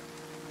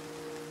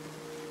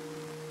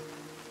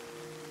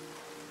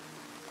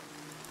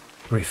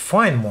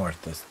 Refined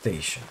mortar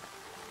station.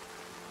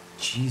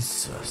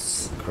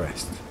 Jesus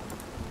Christ.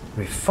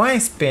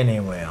 Refined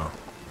spinning wheel.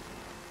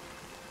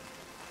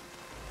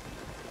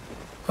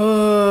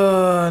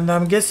 And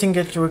I'm guessing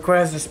it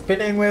requires a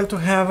spinning wheel to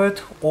have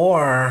it,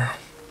 or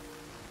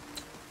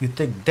you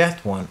take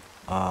that one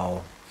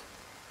out.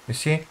 You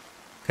see?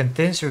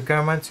 Contains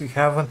requirements you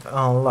haven't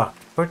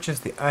unlocked. Purchase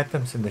the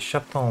items in the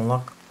shop to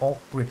unlock all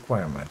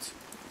requirements.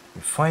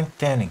 Refined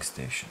tanning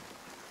station.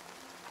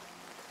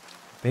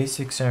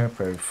 Basic and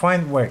repair.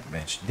 Refined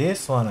workbench.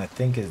 This one I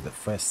think is the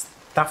first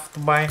stuff to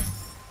buy.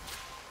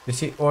 You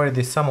see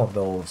already some of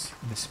those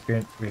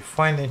disappeared.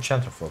 Refined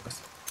enchanter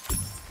focus.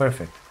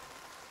 Perfect.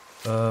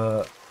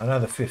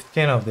 Another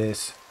 15 of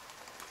this.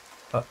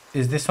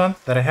 Is this one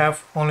that I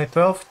have only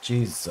 12?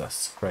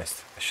 Jesus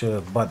Christ. I should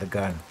have bought the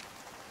gun.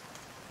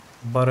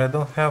 But I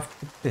don't have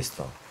the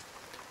pistol.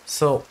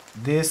 So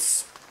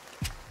this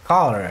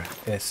color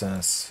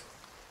essence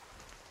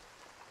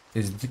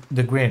is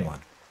the green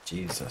one.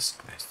 Jesus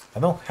Christ. I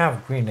don't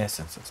have green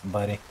essences,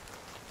 buddy.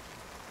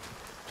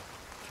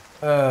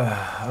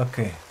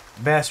 Okay.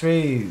 Bass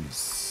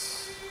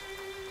Reeves.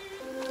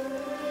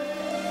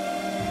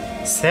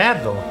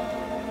 Saddle.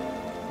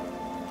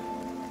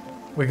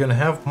 We're gonna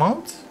have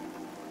mount?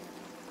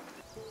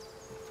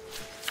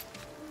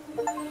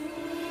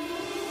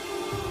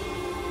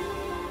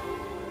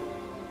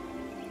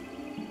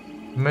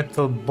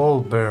 Metal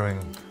ball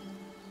bearing.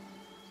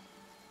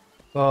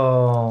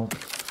 Oh,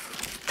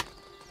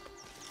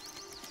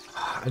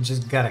 I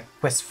just got a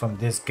quest from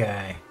this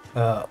guy.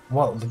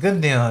 Well, the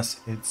good news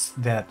is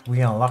that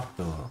we unlocked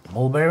the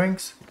ball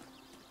bearings,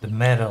 the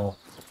metal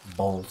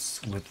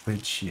bolts with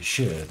which you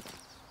shoot.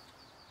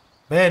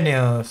 Bad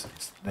news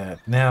is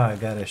that now I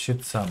gotta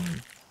shoot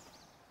some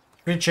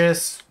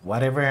creatures,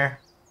 whatever,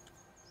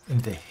 in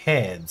the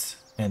heads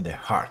and the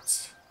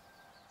hearts.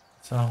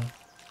 So,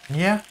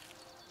 yeah,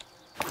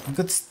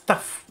 good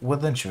stuff,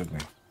 wouldn't you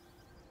agree?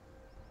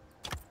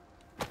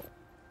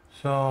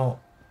 So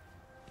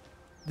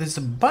there's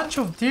a bunch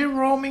of deer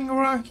roaming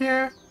around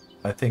here.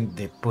 I think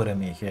they put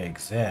them in here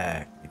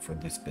exactly for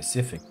this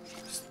specific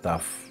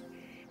stuff.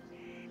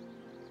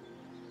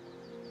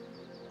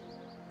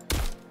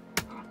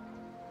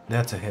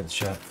 That's a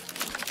headshot.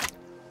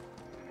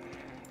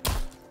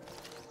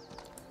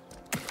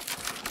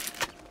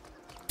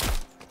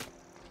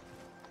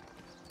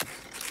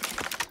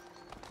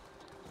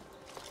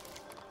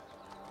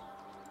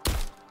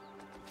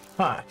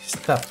 Ah,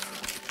 stop.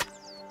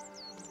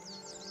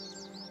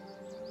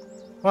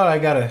 Well, I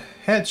got a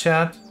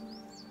headshot,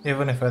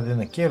 even if I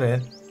didn't kill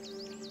it.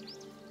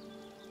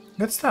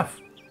 Good stuff.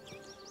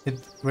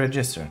 It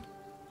registered.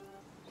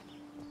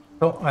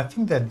 So I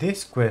think that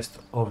this quest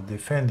of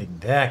defending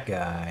that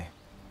guy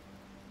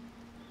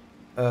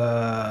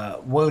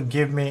will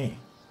give me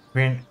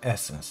green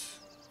essence.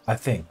 I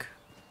think.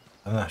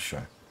 I'm not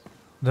sure.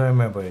 Don't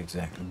remember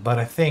exactly, but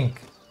I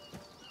think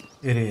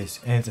it is.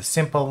 And it's a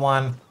simple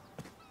one.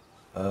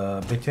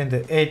 Between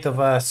the 8 of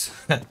us,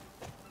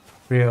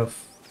 3 of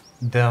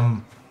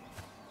them,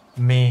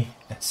 me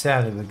and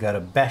Sally, we gotta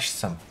bash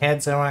some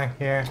heads around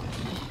here.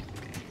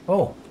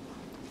 Oh.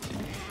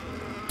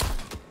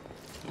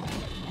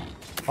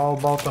 How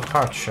about a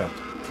heart shot?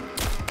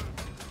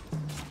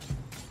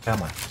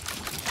 Come on.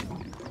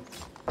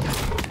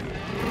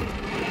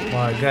 Well,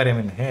 I got him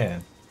in the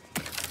head.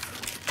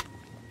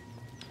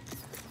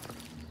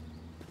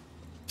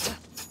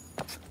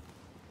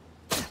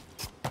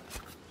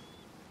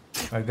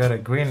 I got a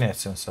green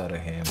essence out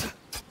of him.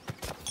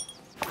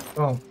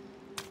 Oh.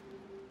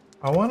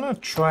 I wanna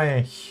try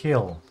and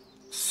heal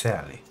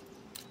Sally.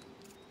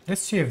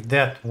 Let's see if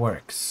that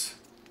works.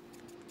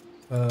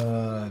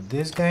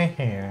 This guy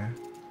here.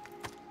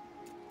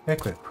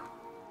 Equip.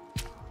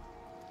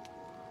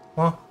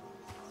 Well,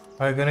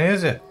 are you gonna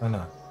use it or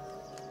not?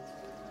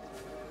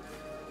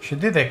 She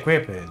did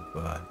equip it,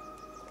 but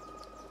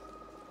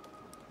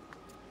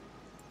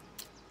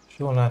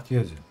she will not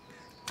use it.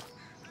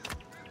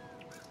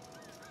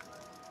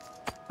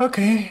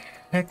 Okay,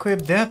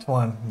 equip that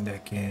one in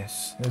that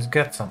case. Let's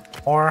get some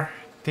ore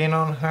tin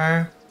on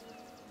her.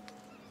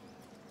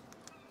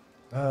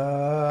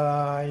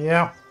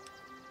 Yeah.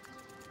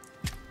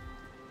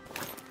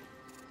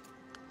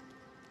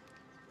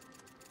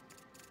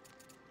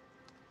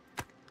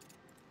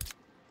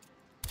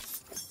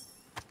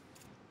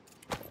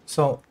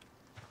 So,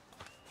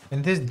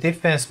 in this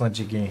defense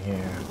magic in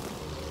here,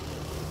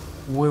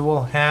 we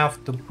will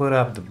have to put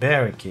up the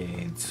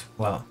barricades.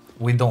 Well,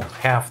 we don't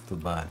have to,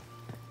 but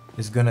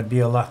it's gonna be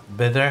a lot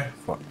better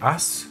for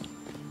us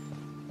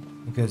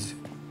because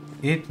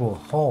it will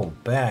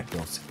hold back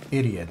those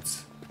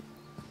idiots.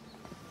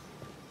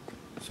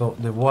 So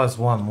there was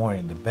one more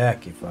in the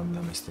back, if I'm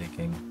not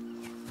mistaken.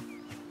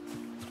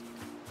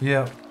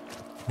 Yeah,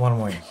 one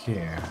more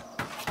here.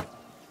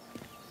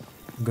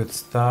 Good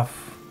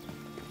stuff.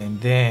 And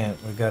then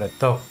we gotta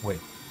talk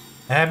with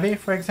Abby,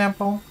 for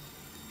example.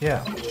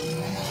 Yeah.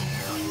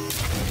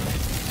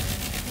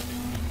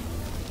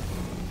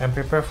 And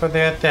prepare for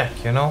the attack,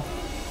 you know?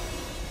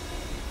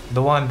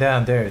 The one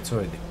down there, it's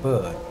already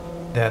put.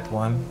 That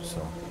one,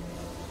 so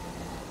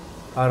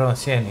I don't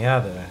see any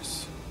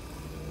others.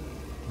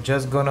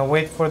 Just gonna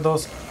wait for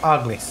those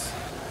uglies.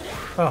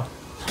 Oh,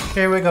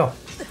 here we go.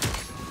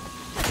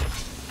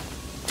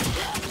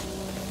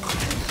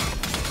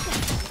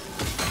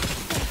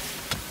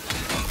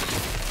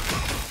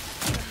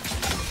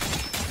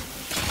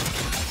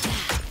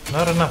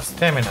 Not enough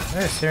stamina.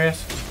 Are you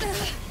serious?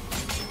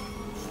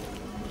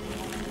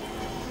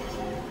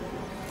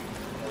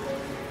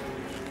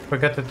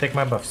 Forgot to take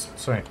my buffs.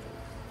 Sorry.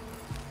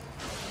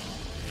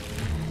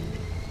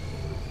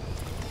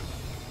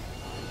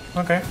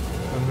 Okay,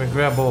 let me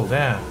grab all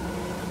that.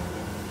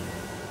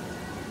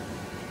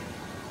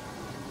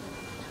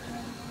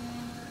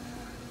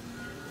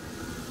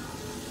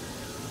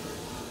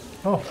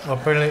 Oh,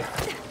 apparently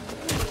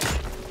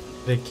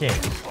they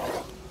can't.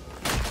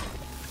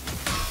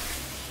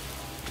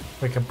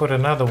 We can put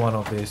another one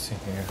of these in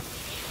here.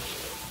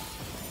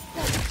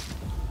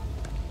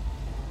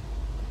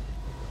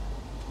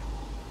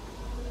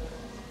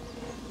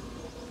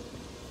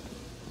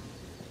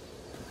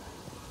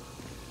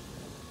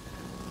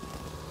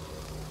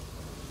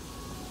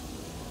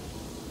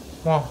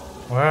 Well,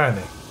 where are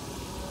they?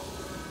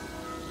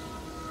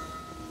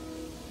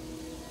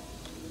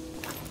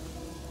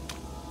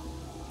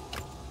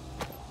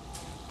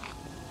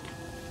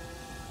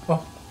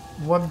 Oh,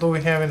 what do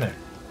we have in there?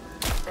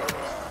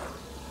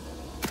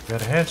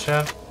 Got a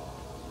headshot.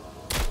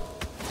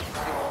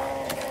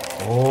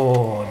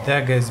 Oh,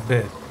 that guy's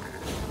big.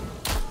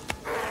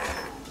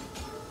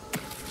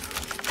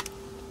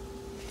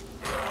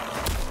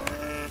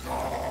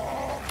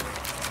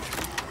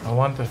 I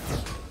want a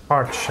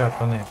heart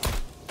shot on it.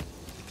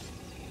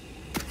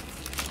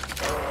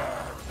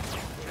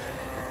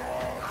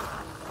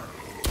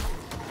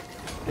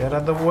 Get out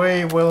of the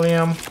way,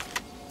 William.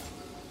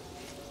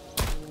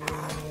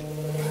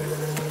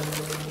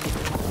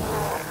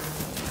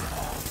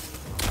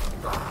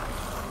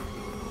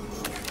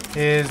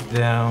 Is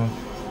down.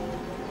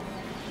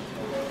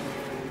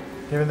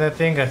 Give me that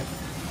thing.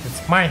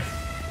 It's mine.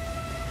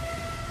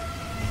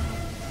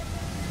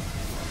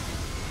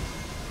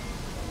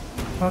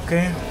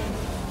 Okay.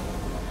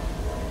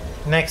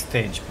 Next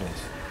stage,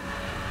 please.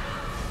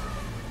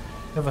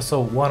 Never saw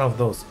one of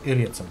those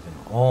idiots of them.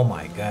 Oh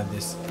my god,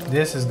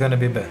 this is gonna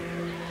be bad.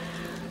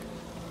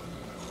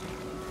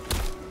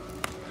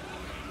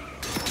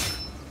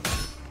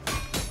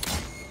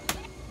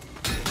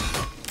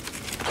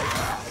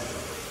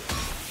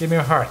 Give me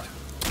your heart.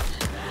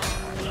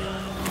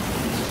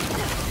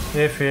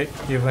 If you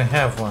even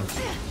have one.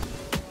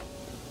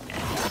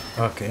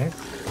 Okay.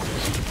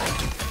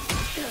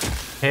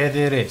 Head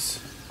it is.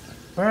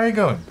 Where are you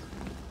going?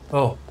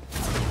 Oh.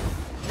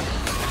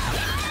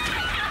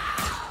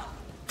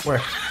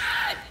 Where?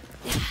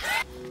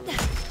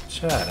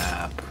 Shut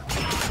up.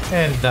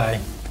 And die.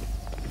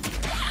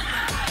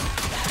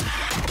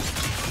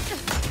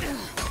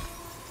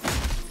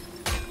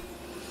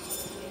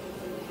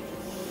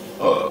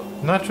 Oh,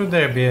 not through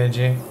there,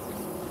 BIG.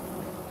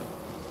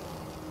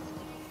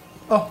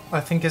 Oh, I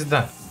think it's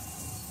done.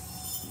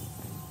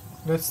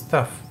 Good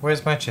stuff.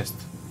 Where's my chest?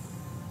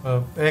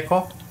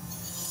 Echo?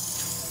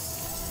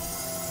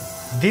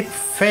 Deep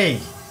Fey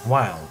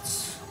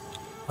Wilds.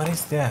 What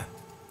is that?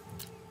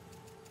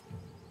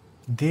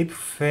 Deep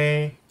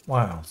Fey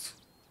Wilds.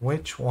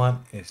 Which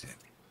one is it?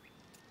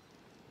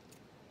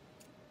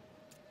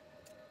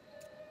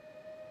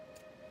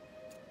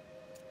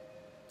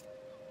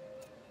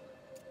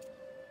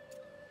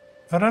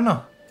 I don't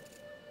know.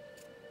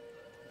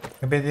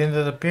 Maybe it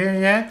didn't appear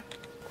yet?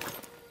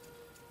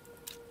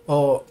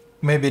 Or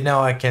maybe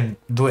now I can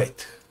do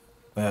it.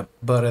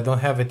 But I don't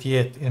have it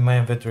yet in my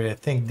inventory. I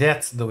think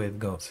that's the way it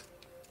goes.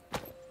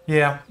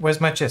 Yeah,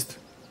 where's my chest?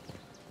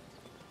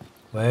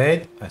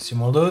 Wait, I see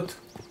more loot.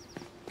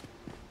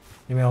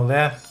 Give me all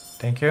that.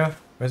 Thank you.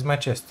 Where's my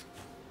chest?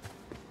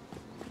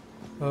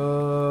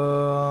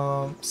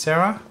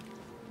 Sarah?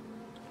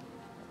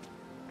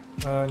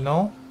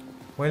 No?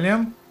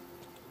 William?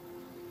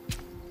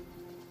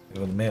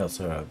 Even males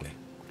are ugly.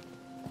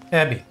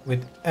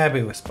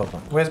 Abby was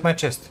Papa. Where's my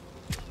chest?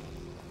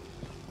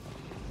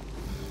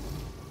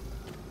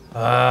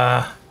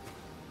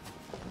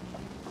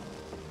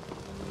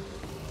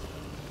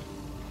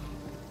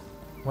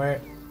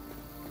 Where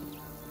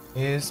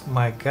is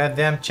my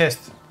goddamn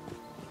chest?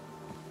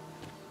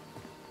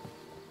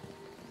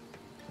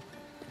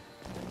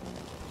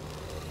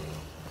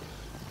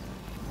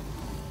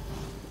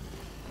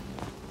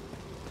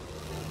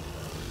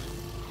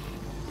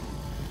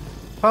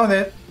 Found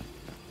it.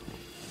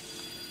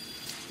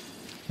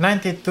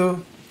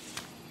 92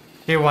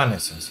 tier 1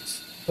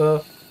 essences.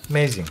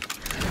 Amazing.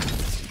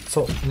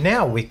 So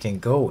now we can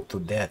go to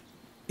that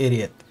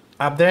idiot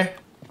up there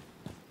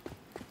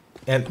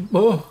and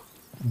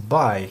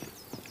buy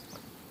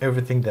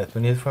everything that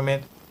we need from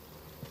it.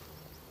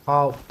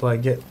 How do I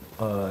get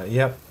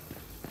yep.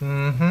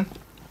 There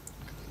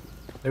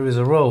is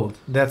a road.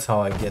 That's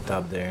how I get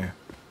up there.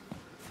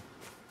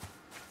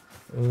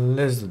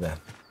 Let's do that.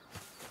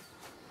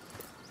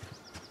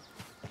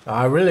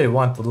 I really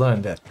want to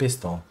learn that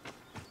pistol.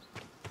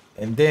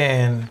 And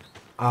then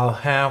I'll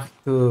have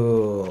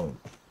to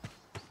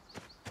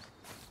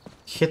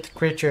hit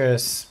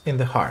creatures in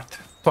the heart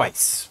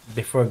twice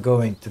before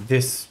going to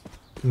this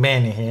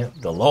man here,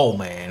 the low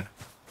man.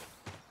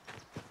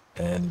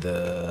 And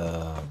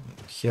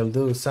he'll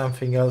do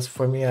something else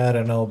for me, I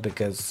don't know,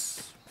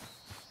 because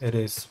it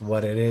is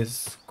what it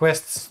is.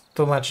 Quests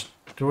too much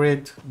to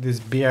read, this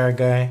BR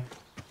guy.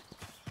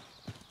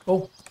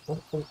 Oh.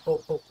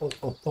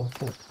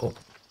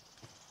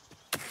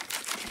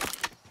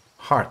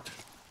 Heart.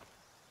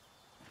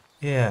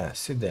 Yeah,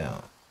 sit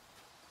down.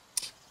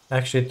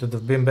 Actually, it would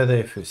have been better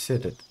if you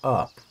sit it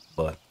up,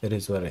 but it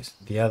is what it is.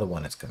 The other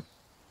one is coming.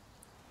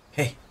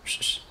 Hey.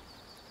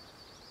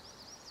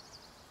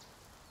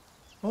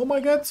 Oh my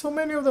god, so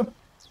many of them.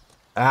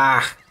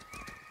 Ah.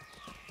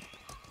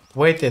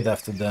 Waited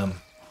after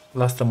them.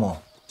 Lost them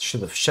all.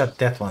 Should have shot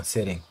that one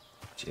sitting.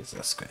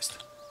 Jesus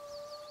Christ.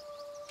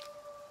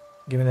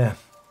 Give me that.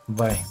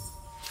 Bye.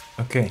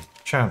 Okay,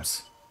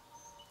 charms.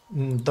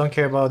 Don't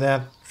care about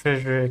that.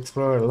 Treasure,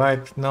 explorer,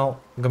 light, no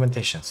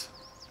augmentations.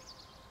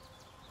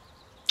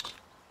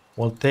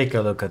 We'll take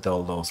a look at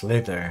all those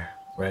later.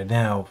 Right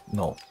now,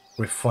 no.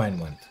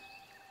 Refinement.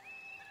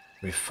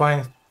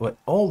 Refine. But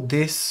all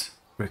this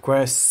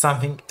requires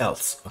something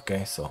else.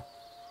 Okay, so.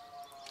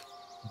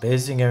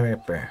 Basing and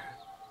repair.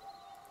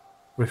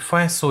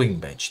 Refine sewing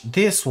bench.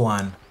 This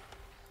one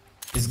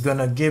is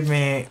gonna give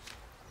me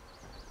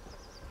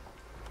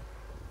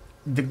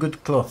the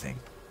good clothing,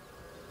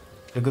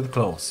 the good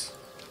clothes,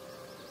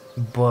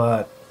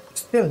 but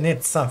still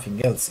need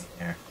something else in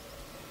here.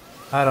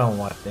 I don't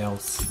want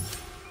else.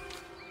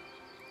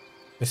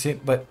 You see,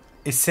 but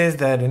it says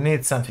that it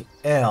needs something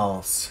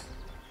else,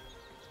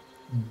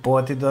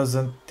 but it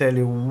doesn't tell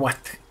you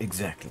what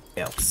exactly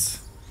else.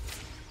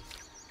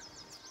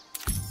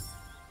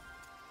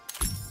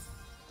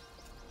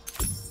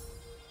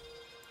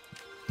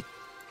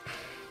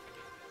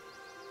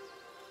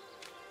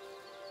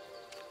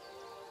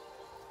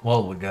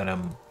 Well, we got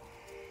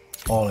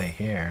all in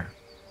here.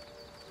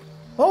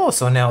 Oh,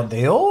 so now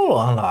they all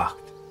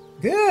unlocked.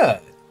 Good.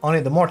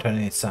 Only the mortar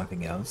needs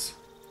something else.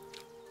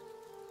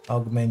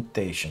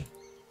 Augmentation.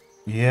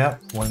 Yeah,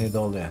 we'll need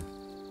all that.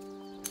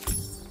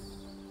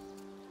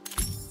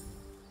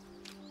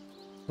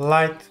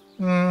 Light.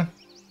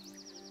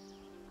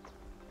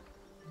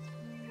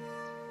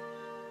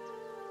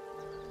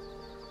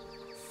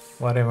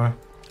 Whatever.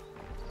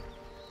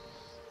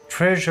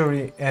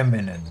 Treasury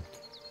eminent.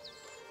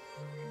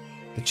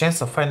 The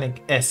chance of finding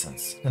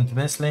essence.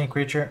 Intimate slaying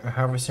creature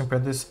harvesting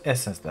produce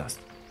essence dust.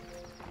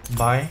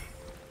 By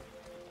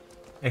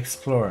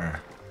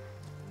explorer.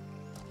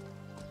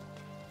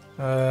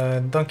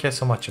 Don't care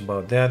so much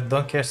about that.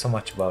 Don't care so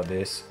much about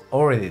this.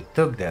 Already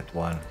took that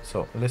one.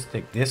 So let's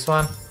take this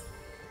one.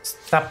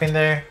 Stop in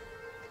there.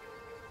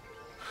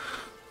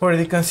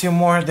 Already consume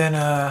more than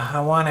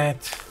I wanted.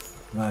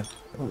 But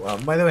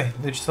by the way,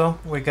 did you saw?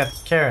 We got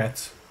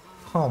carrots.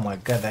 Oh my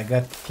god, I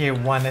got tier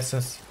 1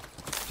 essence.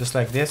 Just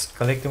like this,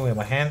 collecting with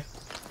my hand.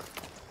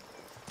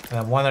 And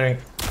I'm wondering,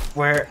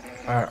 where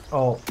are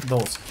all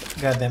those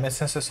goddamn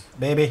essences?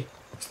 Baby,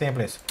 stay in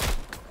place.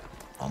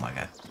 Oh my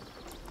god.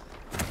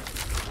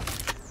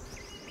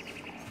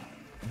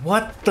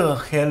 What the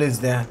hell is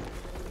that?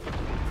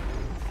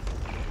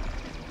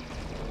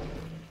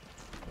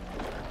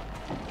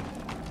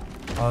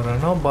 I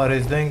don't know, but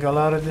it's doing a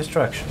lot of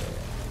destruction.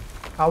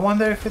 I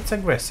wonder if it's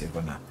aggressive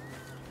or not.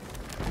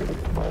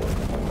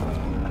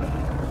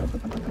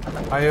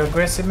 Are you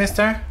aggressive,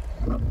 mister?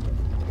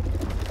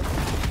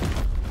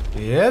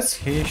 Yes,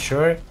 he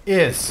sure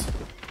is.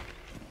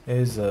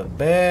 He's a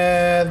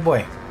bad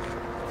boy.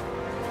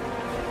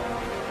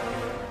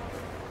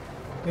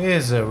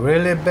 He's a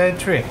really bad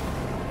tree.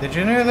 Did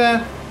you know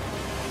that?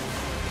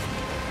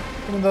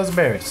 Give me those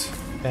berries.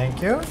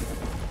 Thank you.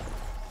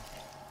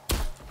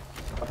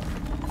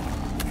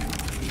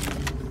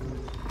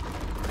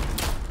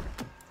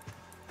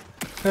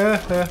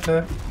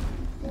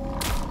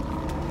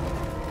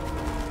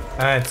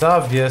 It's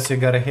obvious you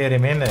gotta hit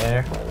him in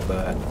there,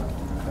 but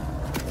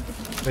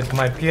with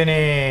my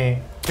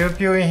puny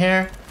pew-pew in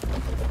here.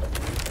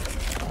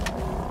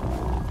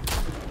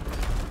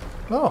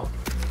 Oh.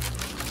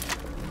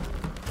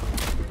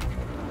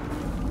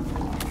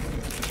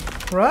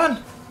 Run!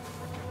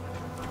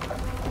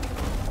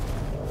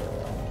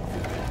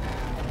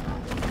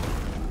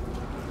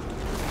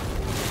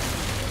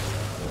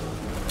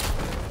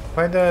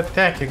 Why the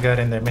attack you got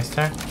in there,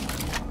 mister?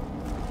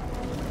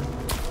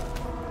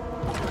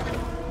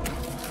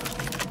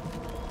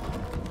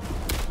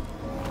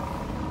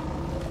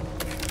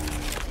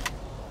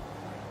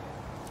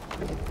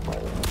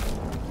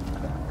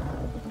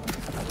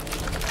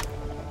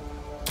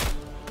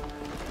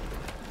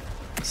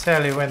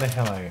 Sally, where the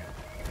hell are you?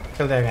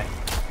 Kill that guy.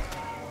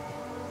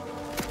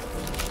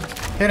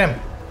 Hit him!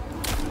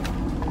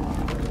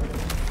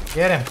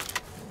 Get him!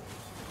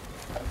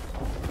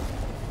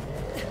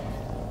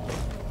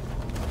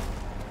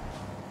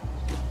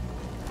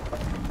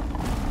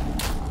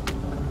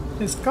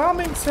 He's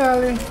coming,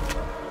 Sally!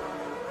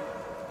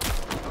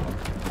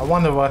 I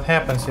wonder what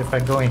happens if I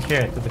go in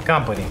here to the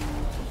company.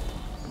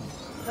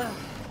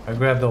 I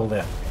grabbed all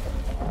that.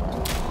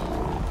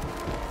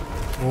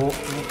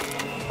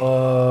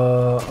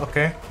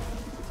 Okay.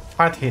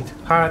 Hard hit,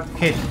 hard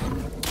hit.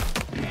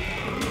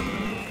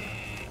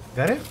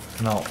 Got it?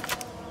 No,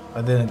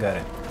 I didn't get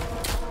it.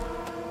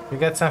 You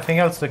got something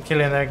else to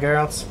kill in there,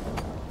 girls?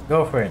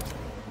 Go for it.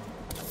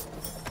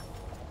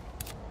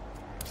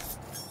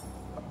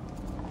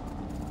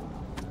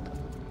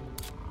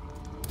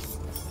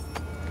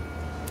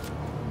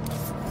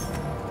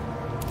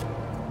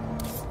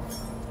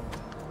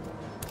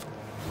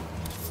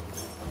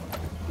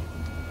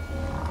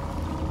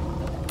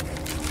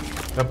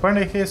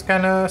 Apparently he's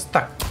kinda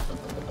stuck.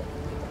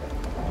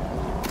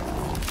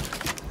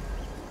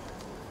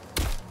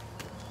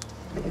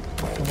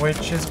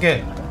 Which is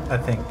good, I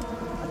think.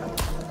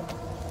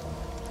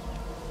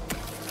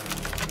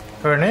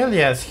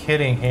 Cornelia's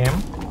hitting him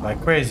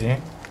like crazy.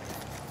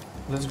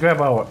 Let's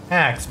grab our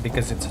axe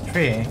because it's a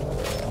tree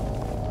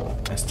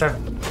and start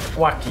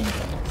whacking.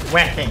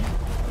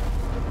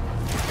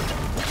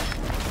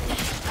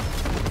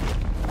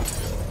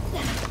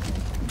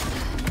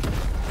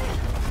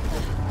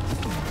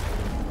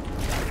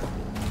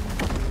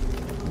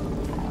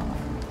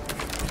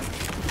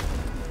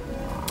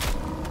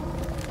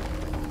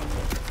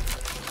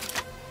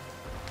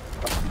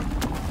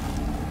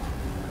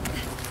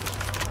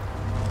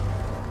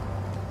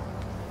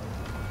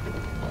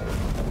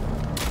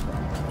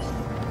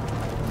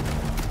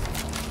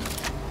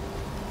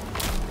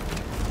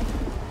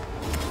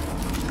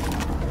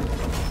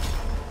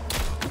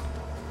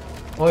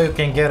 Oh, you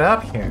can get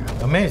up here.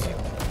 Amazing.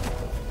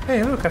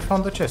 Hey, look, I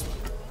found the chest.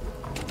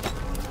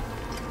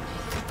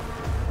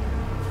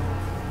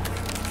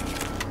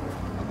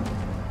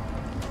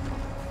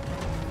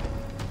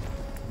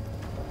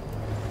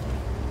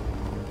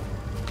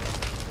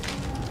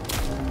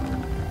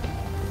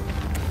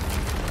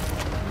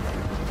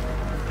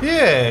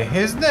 Yeah,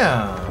 he's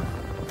down.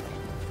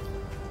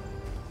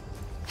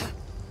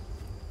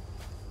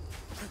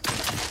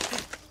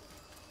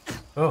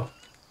 Oh,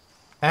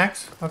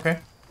 axe? Okay.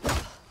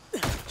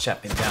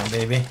 Chop it down,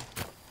 baby.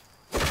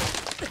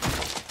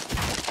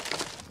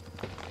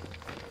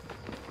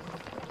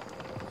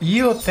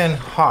 Youth and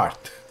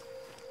heart.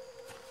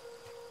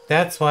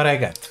 That's what I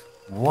got.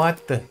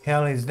 What the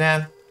hell is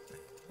that?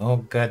 No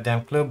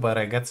goddamn clue, but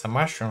I got some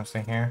mushrooms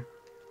in here.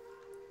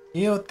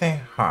 Youth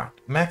and heart.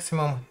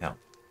 Maximum health.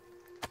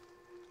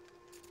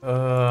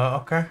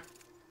 Okay.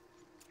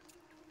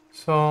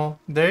 So,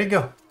 there you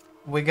go.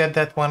 We got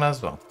that one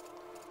as well.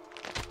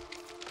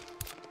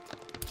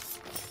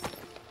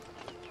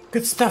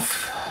 Good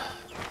stuff.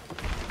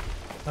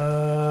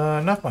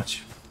 Not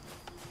much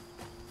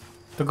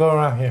to go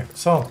around here.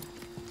 So,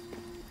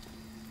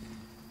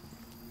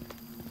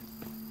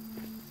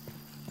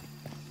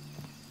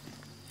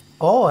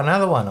 oh,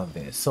 another one of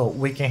these. So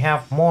we can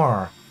have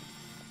more.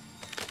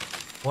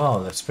 Wow,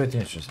 that's pretty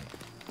interesting.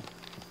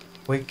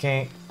 We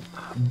can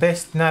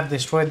best not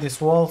destroy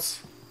these walls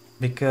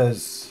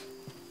because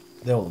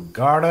they'll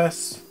guard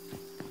us.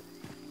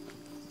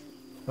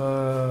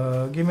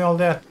 Give me all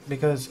that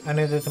because I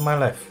need it in my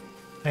life.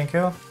 Thank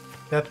you.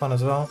 That one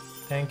as well.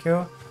 Thank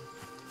you.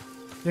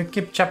 You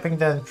keep chopping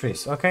down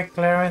trees, okay,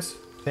 Clarence?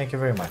 Thank you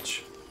very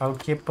much. I'll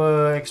keep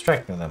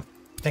extracting them.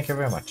 Thank you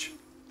very much.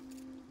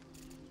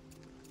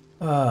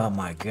 Oh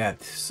my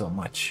god, so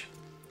much.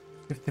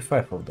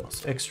 55 of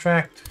those.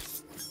 Extract.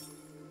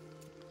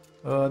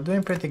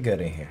 Doing pretty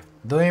good in here.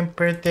 Doing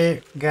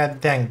pretty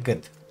goddamn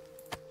good.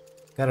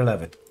 Gotta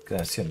love it.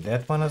 Consume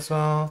that one as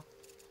well.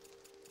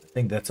 I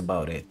think that's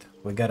about it.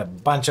 We got a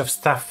bunch of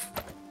stuff.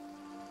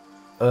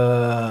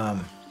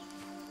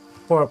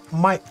 For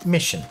my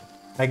mission.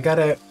 I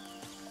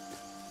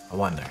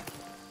wonder.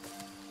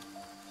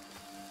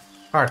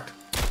 Heart.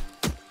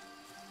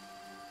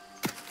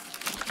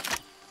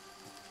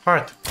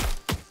 Heart.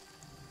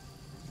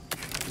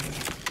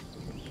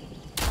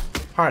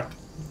 Heart.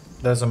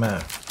 Doesn't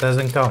matter.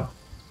 Doesn't count.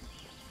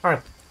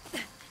 Heart.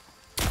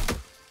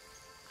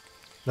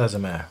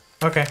 Doesn't matter.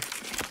 Okay.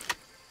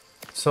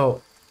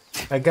 So,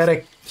 I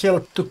gotta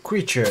kill 2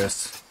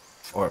 creatures.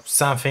 Or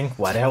something.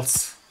 What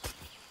else?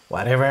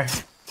 Whatever.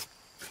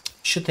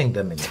 Shooting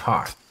them in the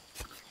heart.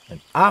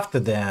 And after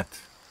that,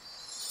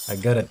 I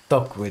gotta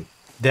talk with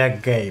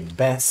that guy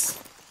Bass.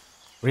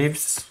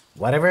 Reeves.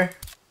 Whatever.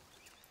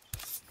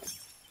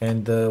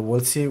 And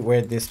we'll see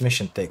where this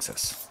mission takes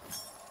us.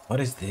 What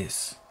is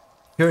this?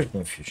 Purity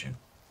infusion.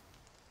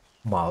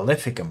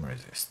 Maleficum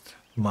resist.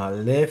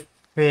 Maleficium.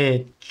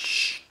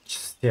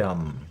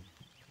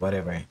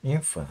 Whatever.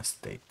 Infant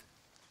state.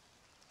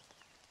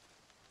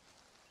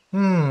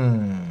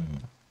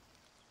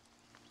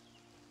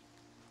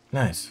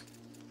 Nice.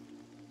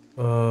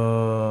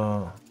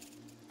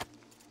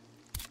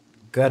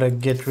 Gotta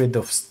get rid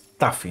of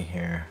stuff in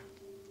here.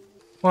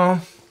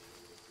 Well,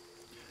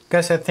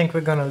 guys, I think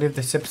we're gonna leave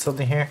this episode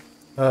in here.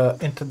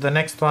 Into the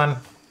next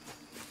one,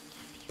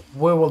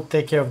 we will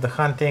take care of the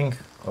hunting,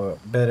 or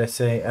better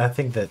say, I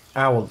think that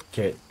I will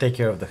take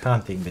care of the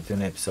hunting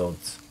between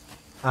episodes.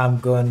 I'm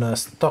gonna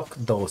stalk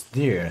those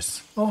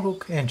deers. Oh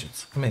look,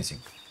 engines,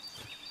 amazing.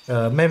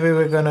 Maybe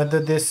we're gonna do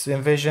this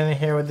invasion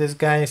here with these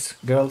guys,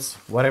 girls,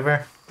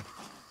 whatever.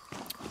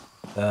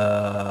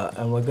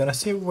 And we're gonna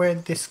see where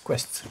this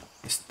quest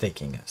is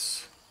taking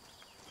us.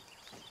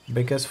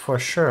 Because for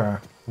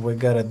sure, we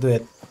gotta do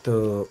it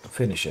to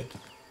finish it.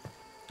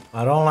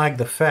 I don't like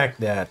the fact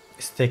that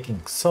it's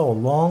taking so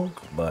long,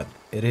 but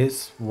it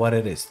is what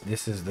it is.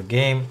 This is the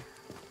game.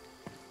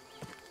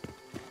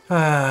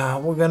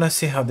 We're gonna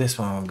see how this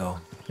one will go.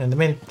 In the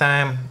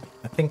meantime,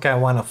 I think I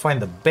wanna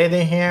find a bed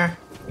in here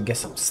and get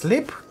some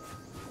sleep.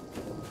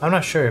 I'm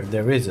not sure if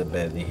there is a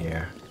bed in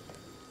here.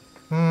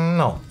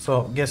 No,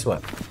 so guess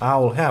what? I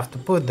will have to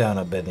put down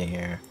a bed in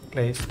here,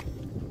 please.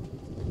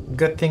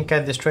 Good thing I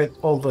destroyed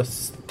all the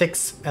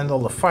sticks and all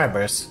the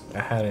fibers I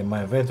had in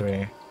my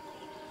inventory.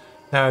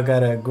 Now I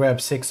gotta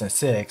grab 6 and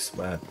 6,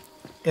 but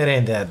it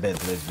ain't that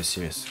bad, let's be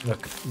serious.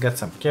 Look, got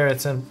some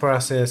carrots in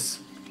process.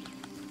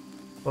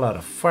 A lot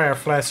of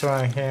fireflies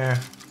around here.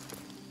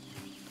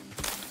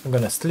 I'm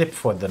gonna sleep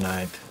for the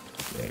night,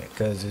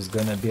 because it's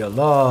gonna be a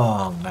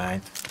long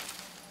night.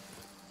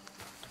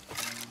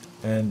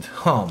 And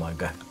oh my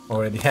god,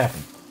 already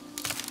happened.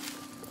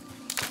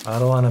 I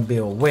don't wanna be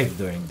awake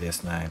during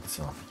this night,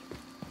 so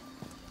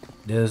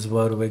this is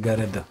what we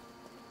gotta do.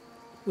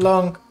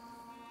 Long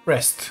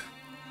rest.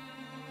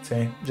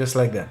 See, just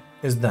like that,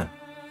 it's done.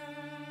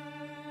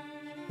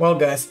 Well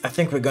guys, I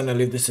think we're gonna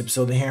leave this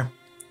episode in here.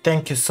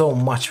 Thank you so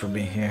much for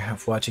being here and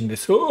for watching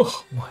this.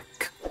 Oh my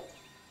god.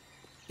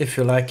 If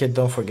you like it,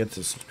 don't forget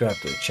to subscribe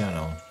to the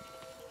channel.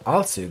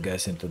 I'll see you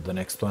guys into the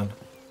next one.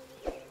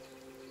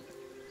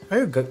 Are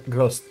you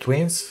girls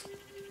twins?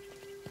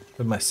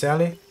 With my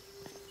Sally?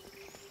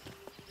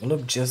 You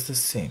look just the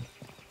same.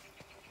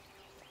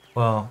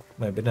 Well,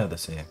 maybe not the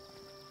same.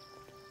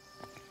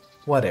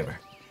 Whatever.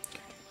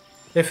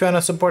 If you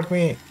wanna support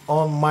me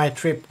on my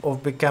trip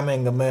of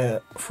becoming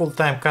a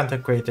full-time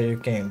content creator, you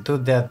can do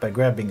that by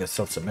grabbing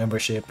yourself some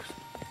membership.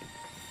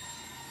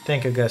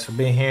 Thank you guys for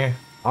being here.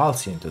 I'll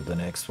see you into the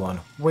next one.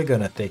 We're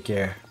gonna take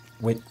care.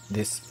 with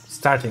this,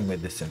 starting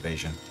with this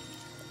invasion.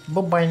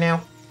 Bye bye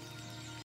now.